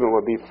 then treatment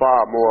would be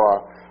far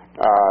more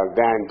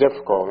than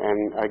difficult.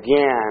 And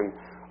again,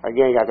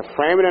 you got to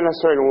frame it in a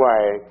certain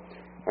way,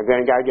 and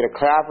then you got to get a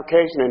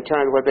clarification in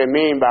terms of what they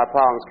mean by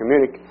problems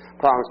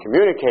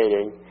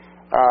communicating.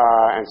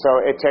 And so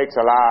it takes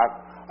a lot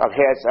of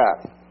heads up.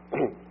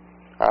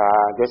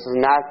 This is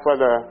not for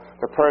the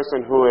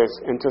person who is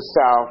into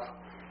self,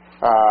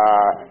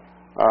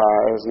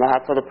 It's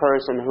not for the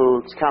person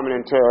who's coming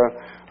into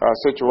a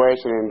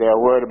situation and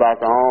they're worried about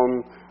their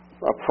own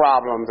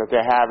problems that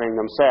they're having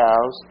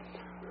themselves.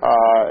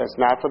 It's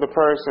not for the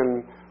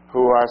person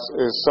who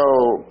is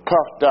so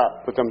puffed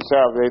up with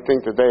themselves they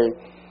think that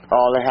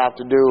all they have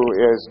to do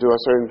is do a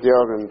certain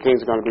deal and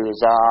things are going to be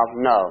resolved.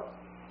 No.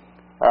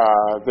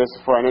 This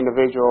is for an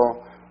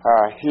individual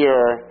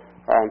here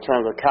in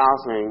terms of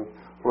counseling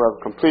who have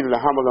completely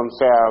humbled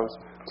themselves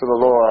to the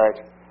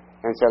Lord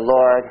and said,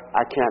 Lord,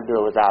 I can't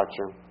do it without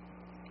you.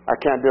 I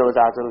can't do it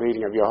without the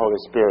leading of your Holy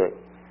Spirit.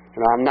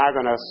 I'm not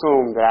going to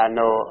assume that I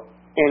know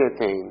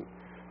anything.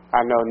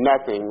 I know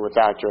nothing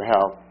without your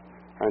help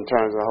in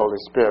terms of the Holy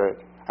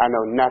Spirit. I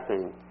know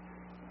nothing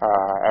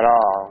at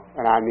all,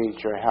 and I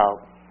need your help.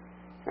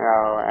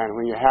 And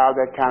when you have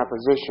that kind of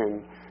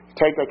position,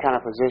 take that kind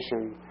of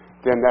position,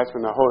 then that's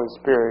when the Holy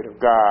Spirit of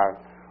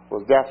God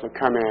will definitely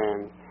come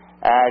in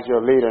as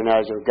your leader and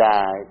as your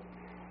guide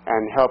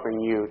and helping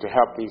you to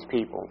help these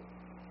people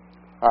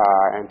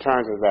in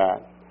terms of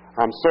that.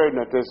 I'm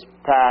certain that this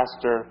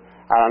pastor,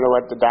 I don't know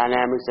what the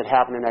dynamics that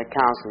happened in that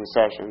counseling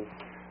session.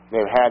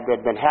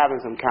 They've been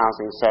having some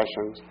counseling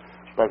sessions,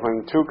 but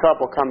when two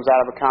couple comes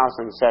out of a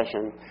counseling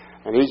session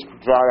and each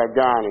draw their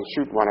gun and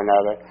shoot one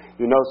another,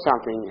 you know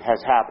something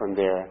has happened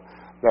there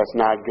that's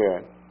not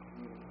good.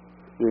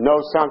 You know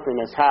something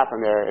that's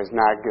happened there is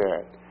not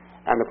good.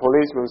 And the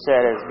policeman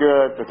said it's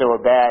good, but they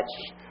were bad.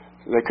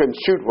 They couldn't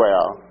shoot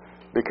well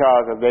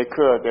because if they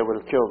could, they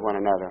would have killed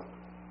one another.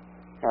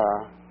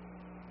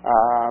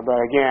 But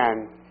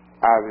again,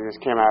 I just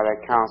came out of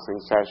that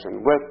counseling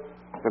session with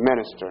the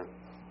minister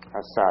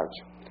as such.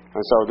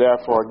 And so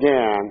therefore,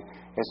 again,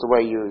 it's the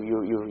way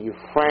you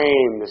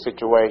frame the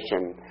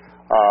situation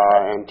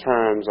in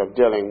terms of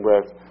dealing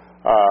with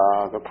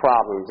the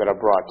problems that are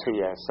brought to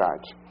you as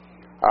such.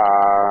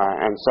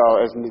 And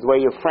so it's the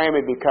way you frame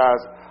it,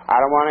 because I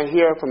don't want to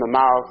hear from the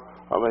mouth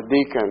of a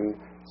deacon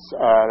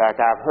like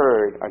I've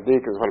heard, a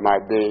deacon is what it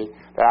might be,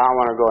 that I don't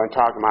want to go and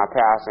talk to my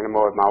pastor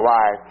anymore with my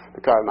wife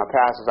because my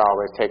pastor's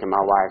always taking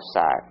my wife's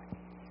side.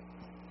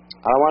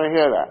 I don't want to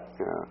hear that.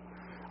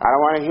 I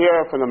don't want to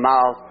hear from the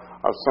mouth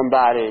of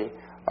somebody,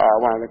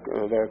 one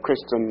of the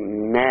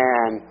Christian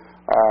man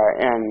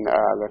in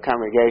the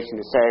congregation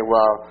to say,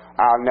 well,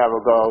 I'll never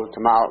go to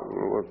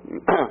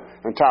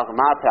and talk to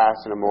my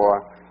pastor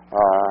anymore,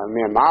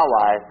 me and my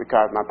wife,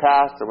 because my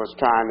pastor was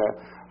trying to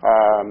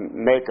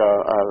make a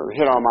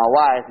hit on my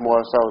wife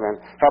more so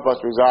than help us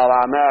resolve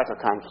our marital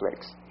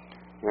conflicts.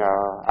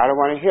 I don't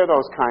want to hear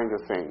those kinds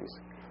of things.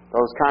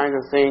 Those kinds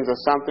of things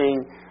are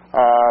something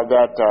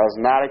that is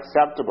not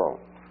acceptable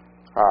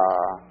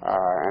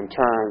in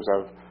terms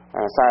of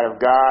the sight of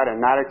God,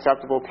 and not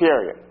acceptable,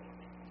 period.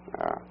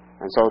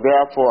 And so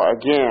therefore,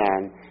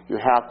 again,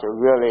 you have to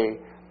really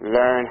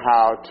learn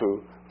how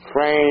to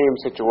frame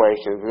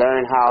situations,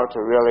 learn how to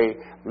really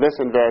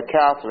listen very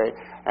carefully,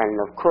 and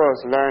of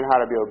course learn how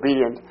to be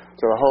obedient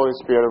to the Holy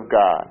Spirit of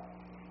God,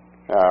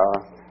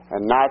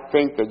 and not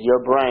think that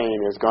your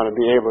brain is going to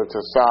be able to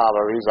solve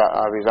or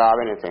resolve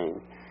anything.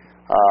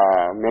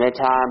 Many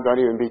times don't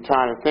even be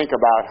trying to think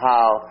about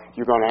how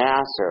you're going to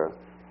answer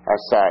as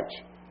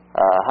such,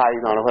 how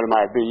you're going to, what it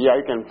might be. Yeah,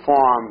 you can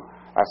form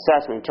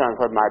assessment in terms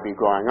of what might be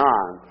going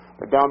on,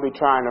 but don't be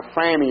trying to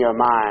frame in your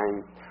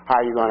mind how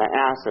you're going to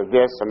answer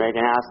this or make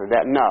an answer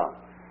that. No.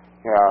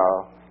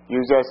 You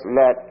just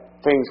let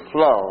things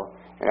flow,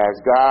 and as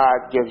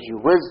God gives you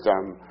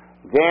wisdom,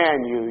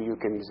 then you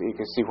can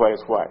see what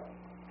is what.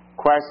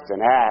 Question,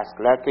 ask,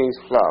 let things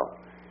flow.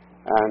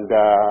 And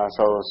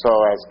so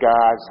as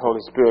God's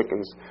Holy Spirit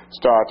can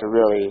start to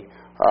really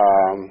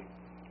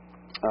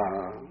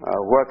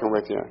working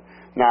with you.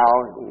 Now,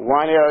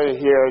 one area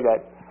here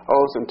that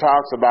Olson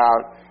talks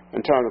about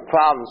in terms of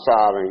problem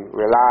solving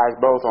relies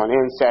both on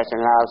in-session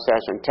and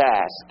out-session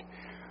tasks.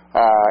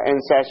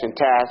 In-session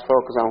tasks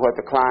focus on what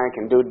the client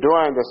can do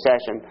during the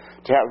session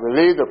to help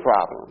relieve the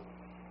problem.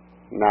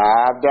 Now,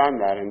 I've done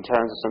that in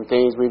terms of some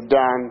things we've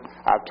done.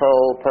 I've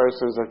told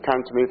persons that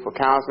come to me for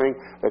counseling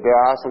that there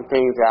are some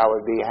things that I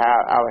would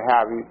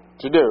have you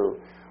to do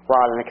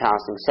while in a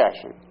counseling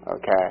session.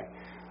 Okay.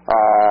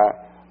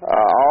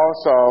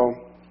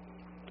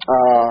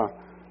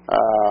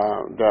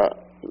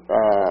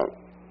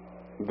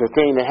 The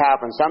thing that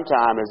happens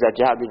sometimes is that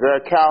you have to be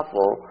very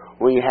careful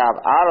when you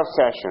have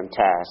out-of-session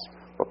tasks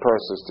for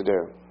persons to do.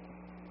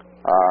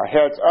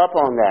 Heads up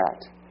on that.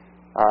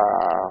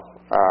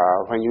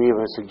 When you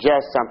even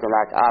suggest something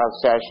like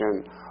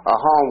out-of-session or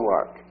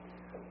homework.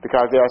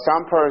 Because there are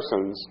some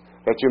persons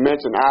that you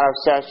mention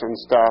out-of-session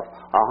stuff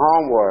or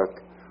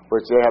homework,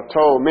 which they have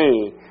told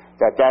me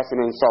that that's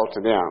an insult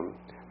to them,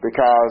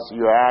 because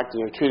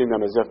you're treating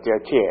them as if they're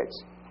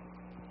kids.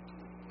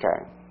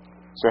 Okay.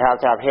 So you have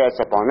to have heads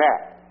up on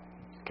that.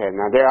 Okay.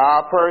 Now, there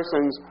are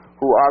persons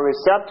who are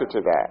receptive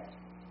to that.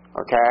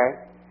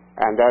 Okay.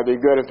 And that'd be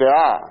good if there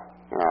are.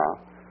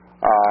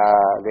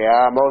 There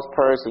are most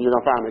persons, you're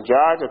going to find the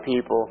majority of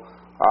people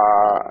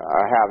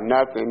have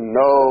no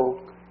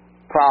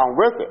problem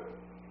with it.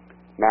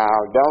 Now,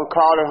 don't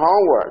call it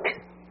homework,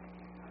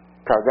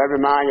 because that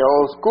reminds you of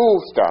old school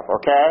stuff,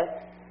 okay?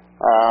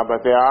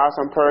 But there are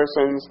some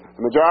persons,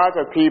 the majority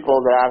of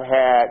people that I've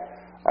had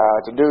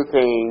to do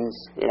things,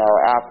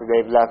 after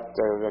they've left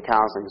the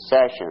counseling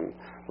session,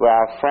 where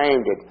I've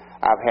framed it,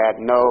 I've had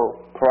no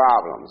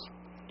problems.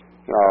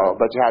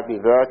 But you have to be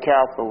very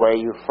careful the way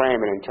you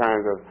frame it in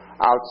terms of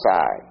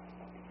outside.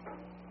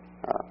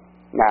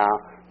 Now,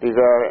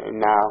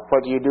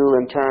 what do you do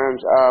in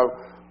terms of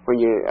when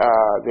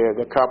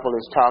the couple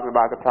is talking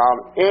about the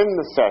problem in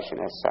the session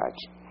as such,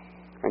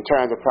 in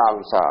terms of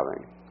problem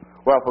solving?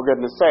 Well, for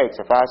goodness sakes,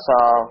 if I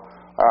saw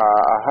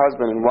a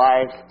husband and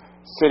wife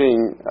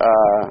sitting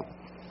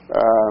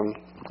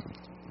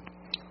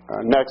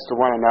next to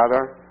one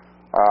another,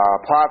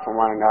 apart from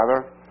one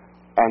another,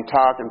 and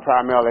talking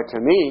primarily to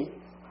me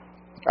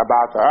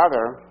about the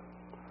other,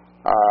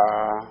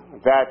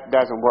 that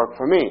doesn't work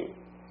for me.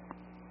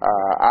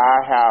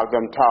 I have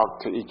them talk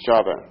to each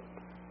other.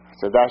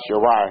 So that's your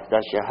wife,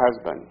 that's your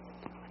husband,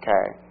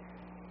 okay?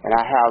 And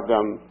I have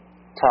them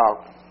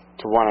talk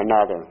to one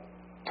another.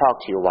 Talk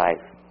to your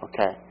wife,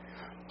 okay?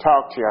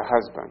 Talk to your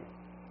husband,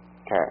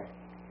 okay?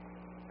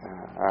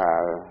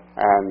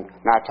 And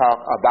not talk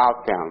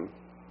about them.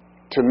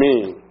 To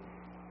me,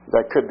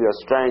 that could be a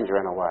stranger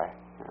in a way,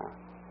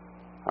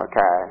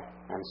 okay?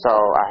 And so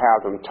I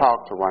have them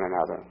talk to one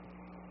another.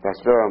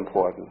 That's very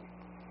important.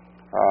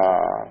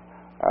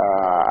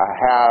 I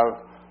have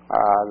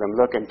them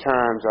look in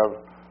terms of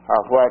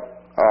what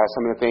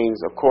some of the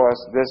things. Of course,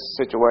 this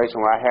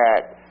situation where I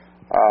had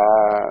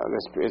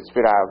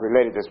I've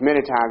related this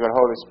many times. The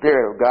Holy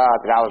Spirit of God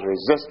that I was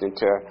resistant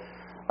to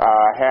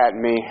had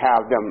me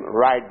have them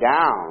write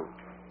down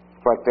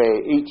what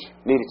they each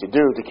needed to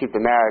do to keep the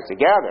marriage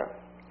together.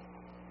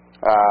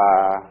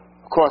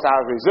 Of course, I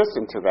was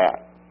resistant to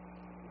that.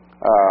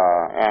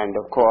 And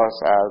of course,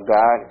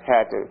 God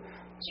had to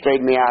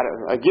straighten me out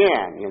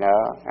again,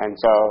 And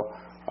so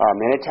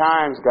many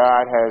times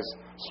God has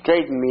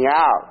straightened me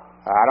out.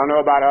 I don't know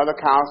about other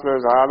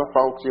counselors or other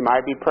folks. You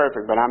might be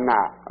perfect, but I'm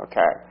not,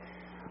 okay?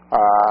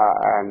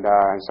 And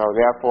so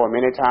therefore,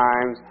 many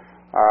times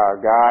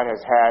God has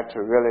had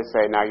to really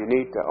say, now you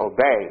need to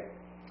obey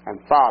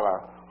and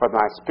follow what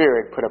my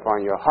Spirit put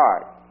upon your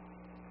heart,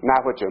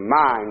 not what your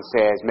mind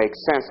says makes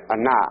sense or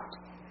not.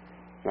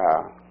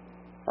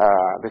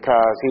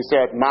 Because he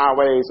said, my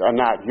ways are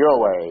not your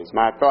ways.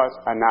 My thoughts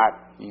are not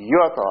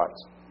your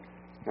thoughts.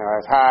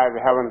 As high as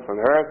the heaven from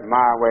the earth,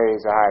 my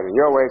ways are higher than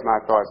your ways, my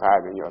thoughts are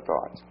higher than your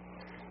thoughts.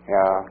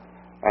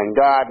 And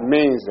God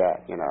means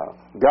that,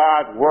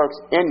 God works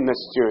in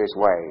mysterious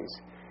ways,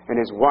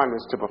 and his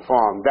wonders to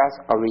perform.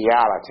 That's a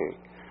reality.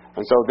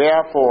 And so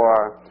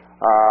therefore,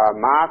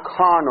 my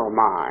carnal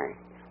mind,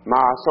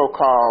 my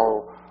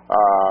so-called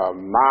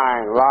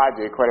mind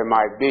logic, what it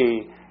might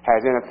be,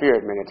 has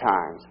interfered many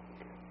times.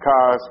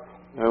 Because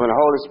when the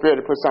Holy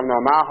Spirit puts something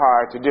on my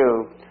heart to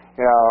do,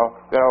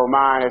 that old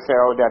mind will say,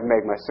 oh, that doesn't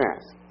make much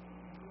sense.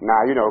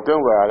 Now, you know good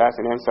well, that's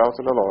an insult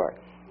to the Lord.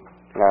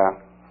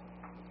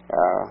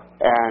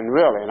 And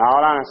really, in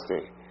all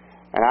honesty,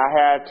 and I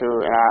had to,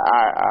 and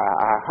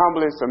I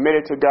humbly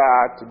submitted to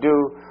God to do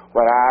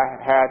what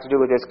I had to do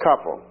with this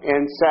couple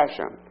in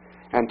session,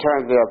 in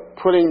terms of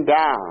putting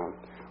down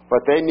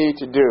what they need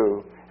to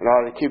do in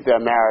order to keep their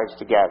marriage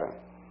together.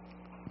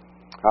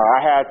 I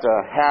had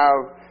to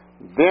have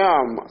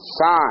them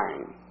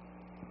sign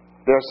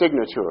their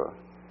signature.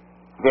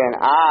 Then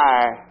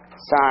I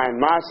signed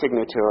my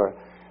signature,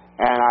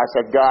 and I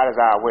said, God is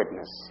our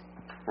witness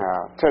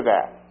to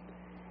that.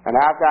 And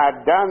after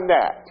I'd done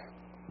that,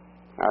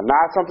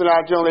 not something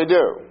I generally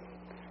do,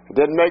 it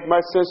didn't make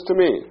much sense to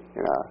me,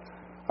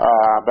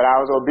 but I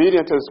was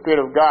obedient to the Spirit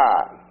of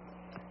God.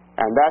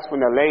 And that's when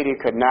the lady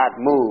could not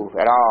move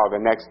at all the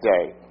next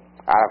day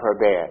out of her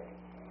bed.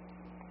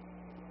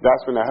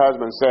 That's when the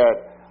husband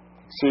said,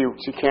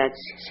 she can't,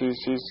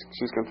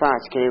 she's confined,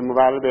 she can't even move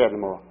out of the bed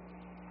anymore.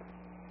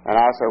 And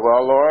I said,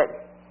 well, Lord,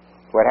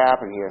 what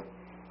happened here?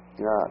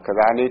 Because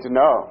I need to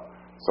know.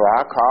 So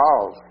I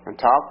called and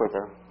talked with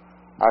her.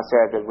 I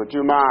said, would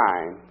you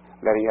mind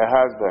letting your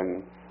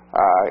husband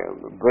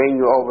bring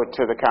you over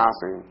to the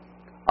counseling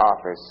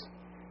office?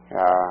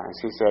 And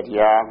she said,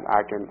 yeah,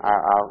 I'll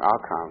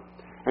come.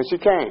 And she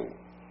came.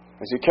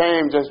 And she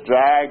came just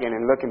dragging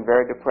and looking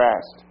very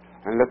depressed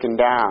and looking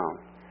down,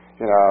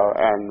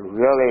 and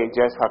really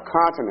just her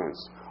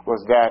countenance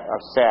was that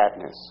of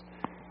sadness.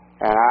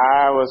 And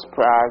I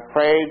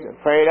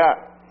prayed up.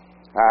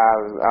 I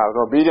was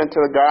obedient to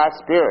God's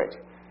Spirit.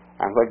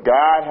 And what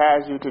God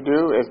has you to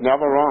do is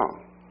never wrong.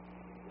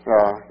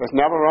 It's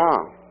never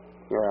wrong.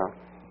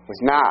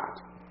 It's not.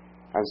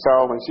 And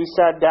so when she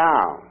sat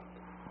down,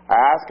 I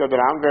asked her that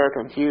I'm very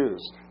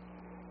confused.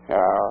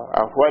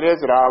 What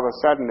is it all of a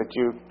sudden that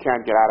you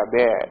can't get out of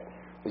bed?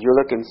 That you're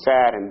looking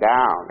sad and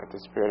down at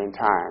this period in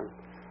time?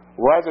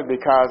 Was it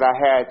because I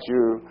had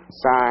you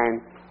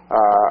sign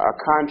a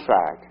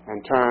contract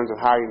in terms of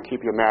how you can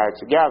keep your marriage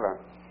together?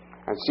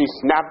 And she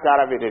snapped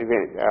out of it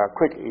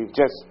quickly,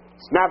 just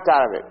snapped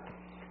out of it.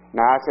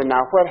 Now I said,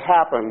 now what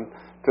happened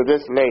to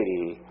this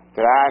lady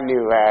that I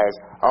knew as,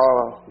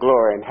 oh,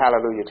 glory and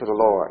hallelujah to the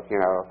Lord,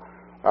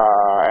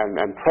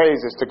 and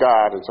praises to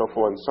God and so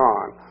forth and so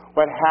on.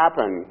 What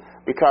happened?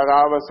 Because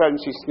all of a sudden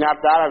she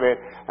snapped out of it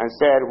and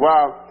said,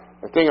 well,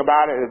 the thing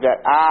about it is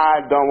that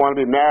I don't want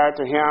to be married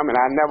to him, and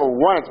I never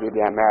wanted to be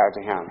married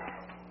to him.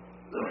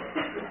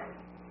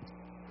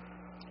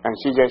 And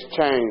she just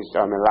changed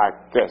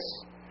like this,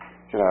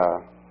 to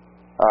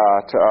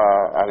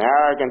an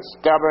arrogant,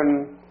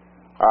 stubborn,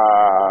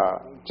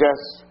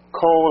 just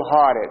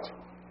cold-hearted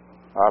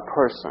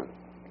person,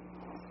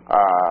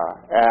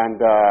 and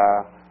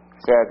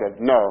said that,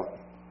 no,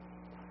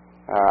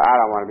 I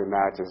don't want to be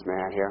married to this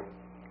man here.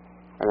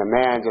 And the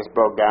man just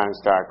broke down and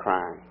started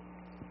crying.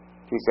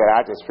 He said,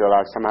 I just feel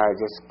like somebody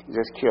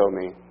just killed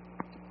me.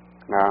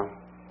 No.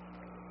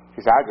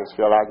 He said, I just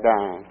feel like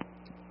dying.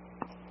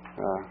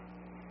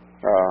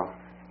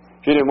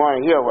 He didn't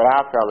want to hear what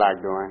I felt like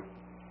doing.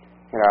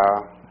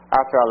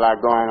 I felt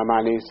like going on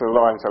my knees to the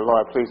Lord and said,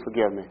 Lord, please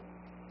forgive me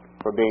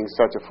for being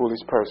such a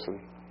foolish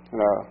person.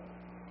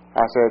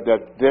 I said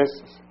that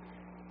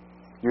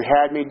you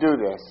had me do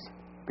this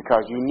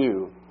because you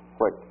knew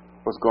what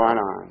was going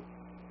on.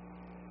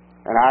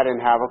 And I didn't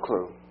have a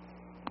clue.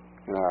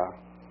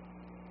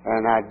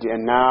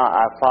 And now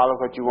I followed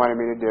what you wanted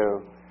me to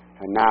do,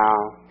 and now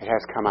it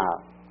has come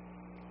out.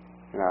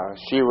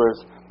 She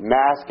was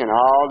masking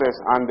all this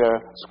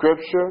under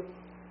Scripture,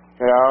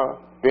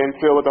 being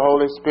filled with the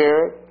Holy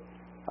Spirit,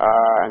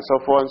 and so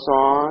forth and so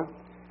on.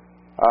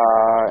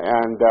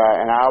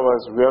 And I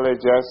was really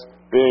just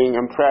being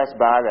impressed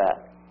by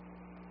that.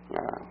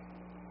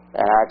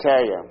 And I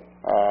tell you,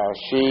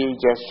 she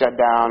just shut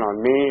down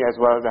on me as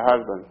well as the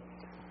husband.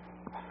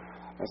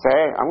 And say,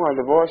 hey, I'm going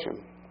to divorce him.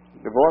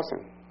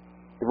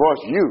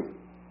 Divorce you.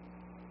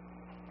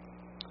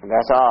 And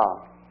that's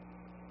all.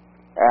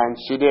 And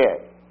she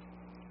did.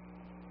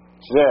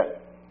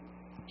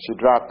 She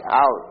dropped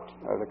out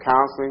of the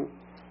counseling.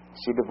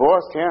 She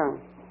divorced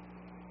him.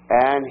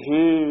 And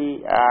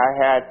he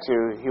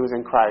was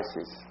in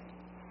crisis.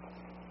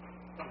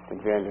 At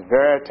the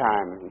very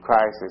time in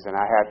crisis, and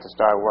I had to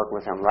start working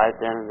with him right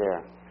then and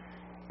there.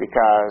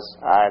 Because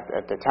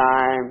at that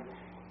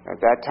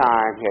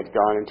time, he had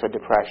gone into a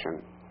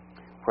depression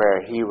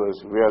where he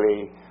was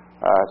really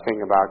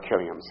thinking about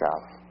killing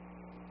himself.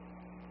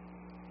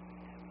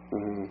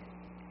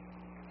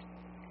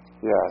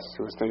 Yes,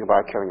 he was thinking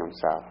about killing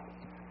himself.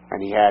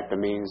 And he had the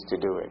means to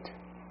do it.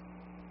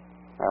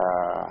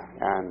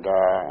 And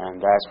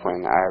that's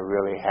when I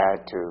really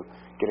had to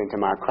get into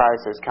my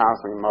crisis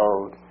counseling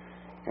mode,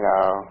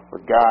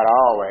 with God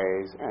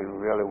always,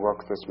 and really work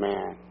with this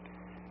man.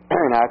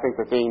 And I think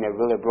the thing that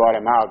really brought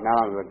him out,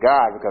 not only with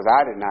God, because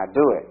I did not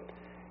do it.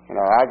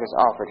 I just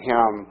offered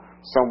him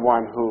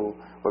someone who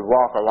would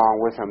walk along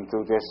with him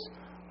through this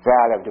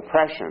valley of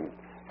depression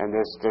and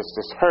this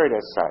hurt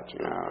as such,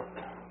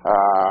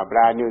 But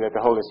I knew that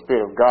the Holy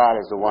Spirit of God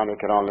is the one that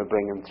could only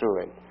bring him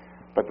through it.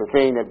 But the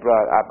thing that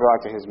I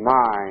brought to his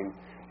mind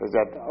is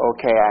that,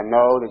 okay, I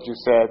know that you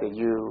said that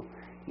you're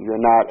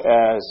not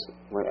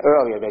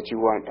earlier that you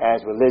weren't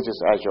as religious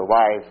as your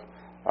wife,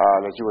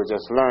 that you were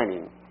just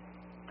learning.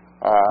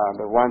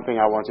 The one thing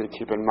I want you to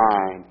keep in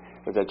mind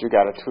is that you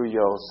got a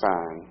 2-year-old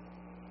son.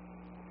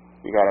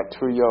 You got a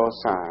 2-year-old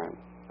son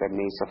that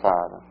needs a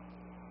father.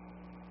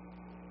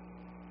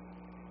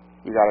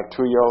 You got a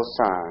 2-year-old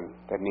son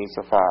that needs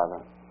a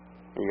father.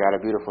 And you got a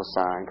beautiful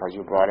son because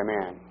you brought him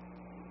in.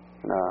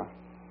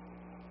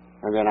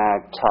 And then I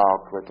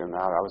talked with him.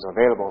 I was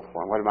available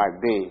for him, what it might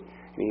be.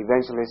 And he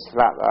eventually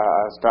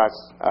starts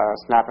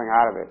snapping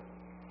out of it.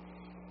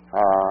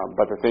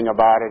 But the thing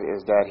about it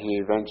is that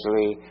she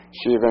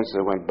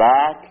eventually went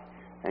back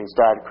and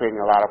started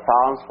creating a lot of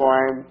problems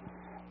for him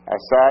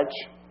as such,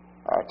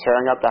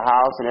 tearing up the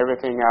house and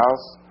everything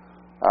else.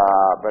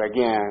 But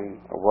again,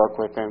 I work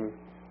with him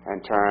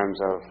in terms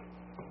of,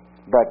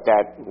 but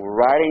that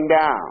writing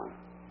down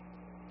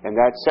in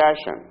that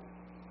session,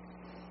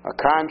 a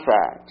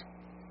contract,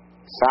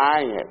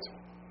 signing it,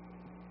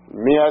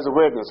 me as a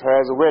witness,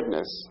 her as a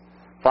witness,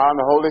 following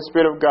the Holy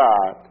Spirit of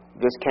God,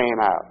 this came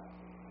out.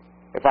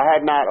 If I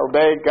had not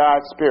obeyed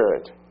God's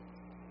Spirit,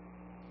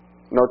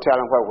 no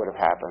telling what would have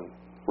happened.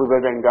 We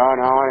would have been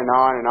going on and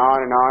on and on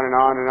and on and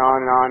on and on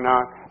and on and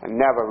on, and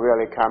never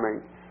really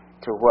coming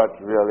to what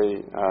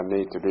really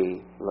needs to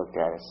be looked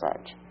at as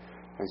such.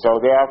 And so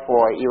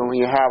therefore, even when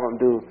you have them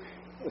do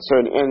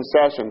certain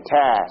in-session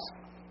tasks,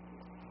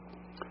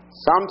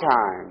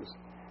 sometimes,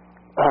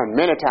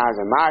 many times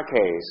in my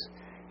case,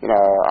 I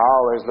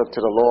always look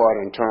to the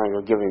Lord in terms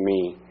of giving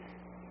me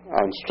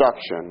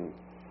instruction,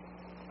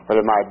 what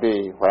it might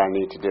be, what I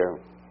need to do.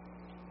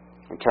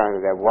 In terms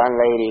of that one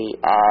lady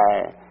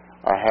I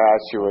had,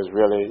 she was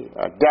really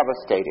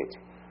devastated,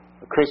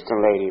 a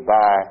Christian lady,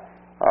 by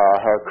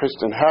her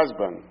Christian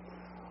husband,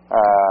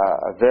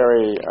 a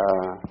very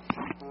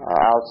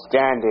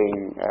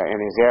outstanding in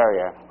his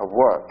area of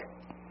work.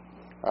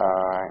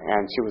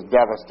 And she was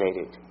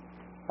devastated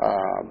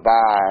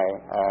by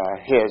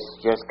his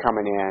just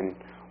coming in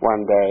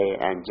one day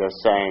and just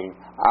saying,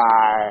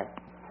 I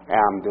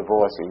am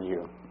divorcing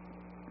you.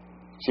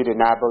 She did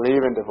not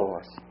believe in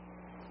divorce.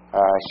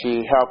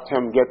 She helped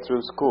him get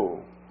through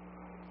school.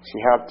 She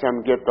helped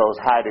him get those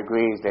high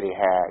degrees that he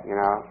had, you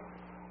know.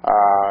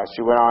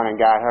 She went on and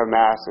got her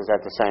master's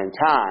at the same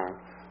time,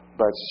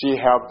 but she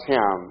helped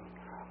him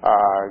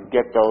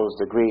get those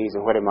degrees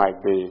and what it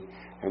might be.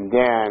 And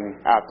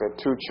then, after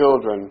 2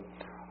 children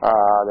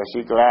that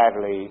she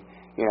gladly,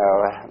 you know,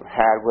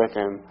 had with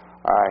him,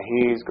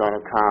 he's going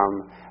to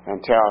come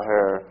and tell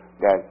her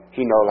that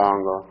he no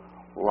longer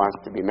wants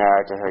to be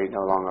married to her, he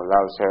no longer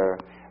loves her,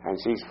 and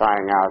she's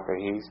finding out that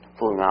he's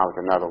fooling around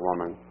with another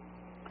woman.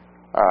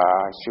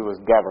 She was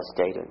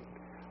devastated.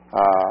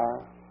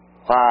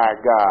 Why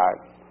God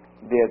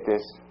did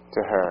this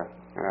to her.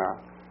 You know?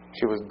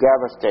 She was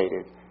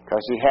devastated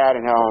because she had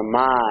in her own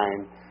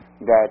mind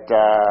that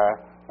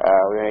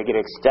when they get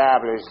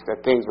established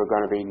that things were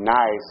going to be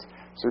nice,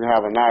 she would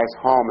have a nice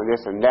home and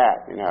this and that,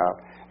 you know,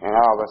 and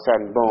all of a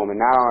sudden, boom. And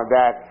not only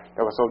that,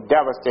 that was so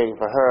devastating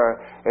for her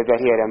is that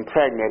he had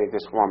impregnated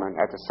this woman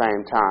at the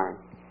same time.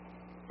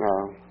 You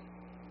know.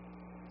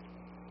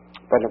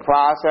 But in the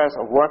process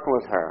of working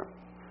with her,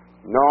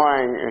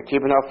 knowing and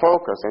keeping her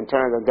focus in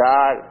terms of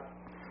God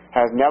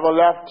has never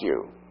left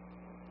you.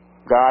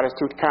 God is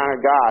too kind of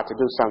God to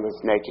do something of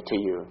this nature to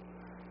you.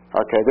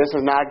 Okay, this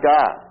is not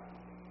God.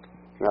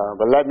 No,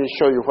 but let me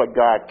show you what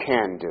God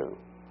can do.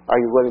 Are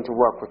you willing to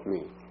work with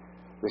me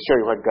to show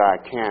you what God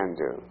can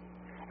do?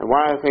 And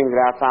one of the things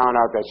that I found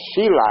out that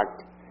she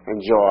liked,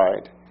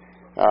 enjoyed,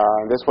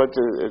 this was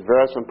it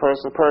varies from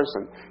person to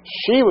person.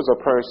 She was a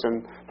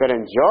person that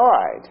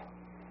enjoyed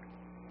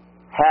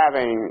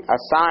having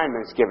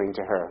assignments given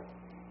to her.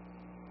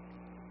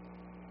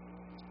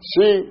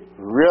 She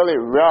really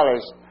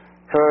relished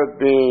her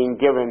being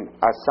given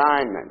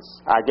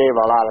assignments. I gave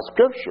her a lot of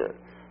scripture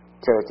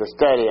to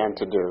study and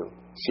to do.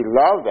 She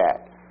loved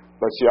that.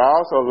 But she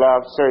also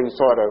loved certain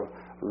sort of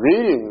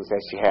readings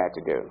that she had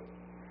to do.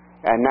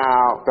 And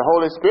now the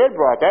Holy Spirit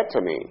brought that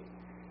to me.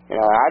 You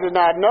know, I did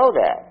not know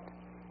that.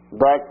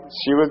 But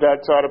she was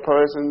that sort of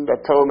person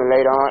that told me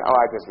later on, oh,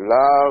 I just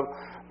love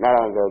not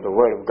only the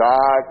Word of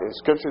God, the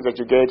scriptures that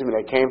you gave to me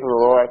that came from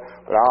the Lord,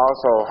 but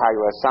also how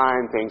you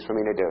assign things for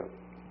me to do.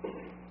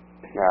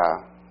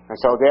 And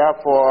so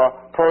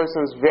therefore,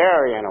 persons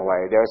vary in a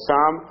way. There are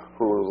some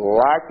who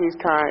like these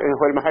kind,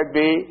 what it might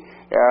be,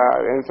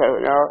 and so,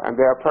 you know, and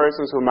there are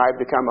persons who might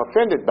become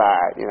offended by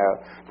it. You know,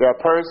 there are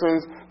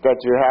persons that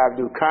you have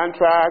to do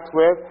contracts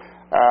with.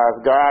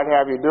 God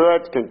have you do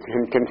it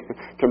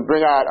can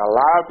bring out a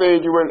lot of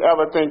things you wouldn't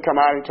ever think come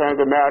out in terms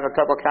of marital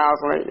couple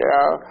counseling. You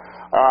know,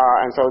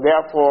 and so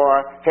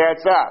therefore,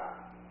 heads up.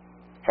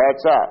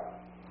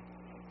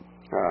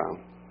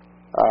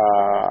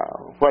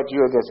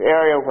 This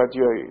area,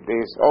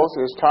 this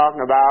also is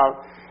talking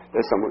about,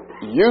 is some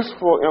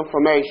useful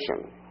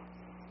information.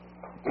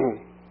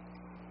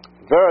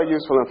 Very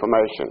useful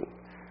information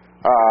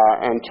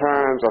in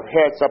terms of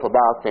heads up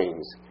about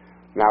things.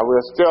 Now,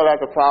 we're still at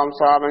the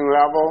problem-solving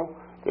level,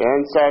 the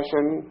end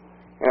session,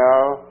 you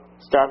know,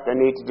 stuff they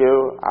need to do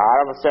out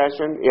of a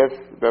session, if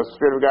the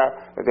Spirit of God,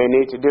 that they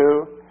need to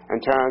do in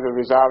terms of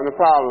resolving the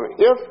problem.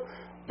 If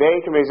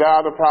they can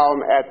resolve the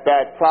problem at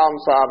that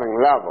problem-solving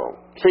level,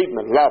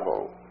 treatment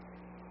level,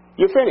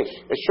 you finish.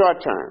 It's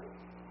short term.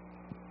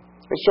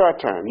 It's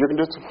short term. You can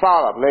do some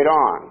follow-up later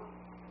on,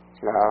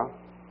 you know,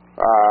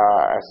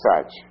 as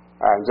such,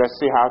 and just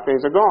see how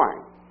things are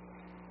going.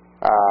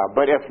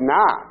 But if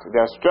not,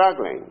 they're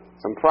struggling,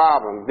 some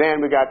problems,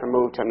 then we got to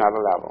move to another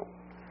level.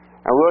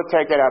 And we'll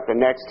take it up the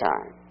next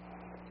time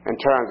in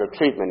terms of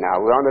treatment now.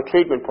 We're on the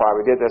treatment part.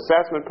 We did the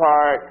assessment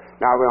part.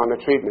 Now we're on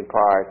the treatment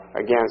part.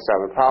 Again,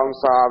 so problem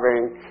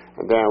solving,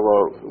 and then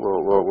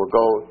we'll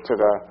go to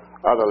the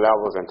other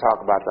levels and talk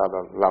about the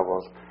other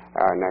levels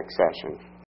next session.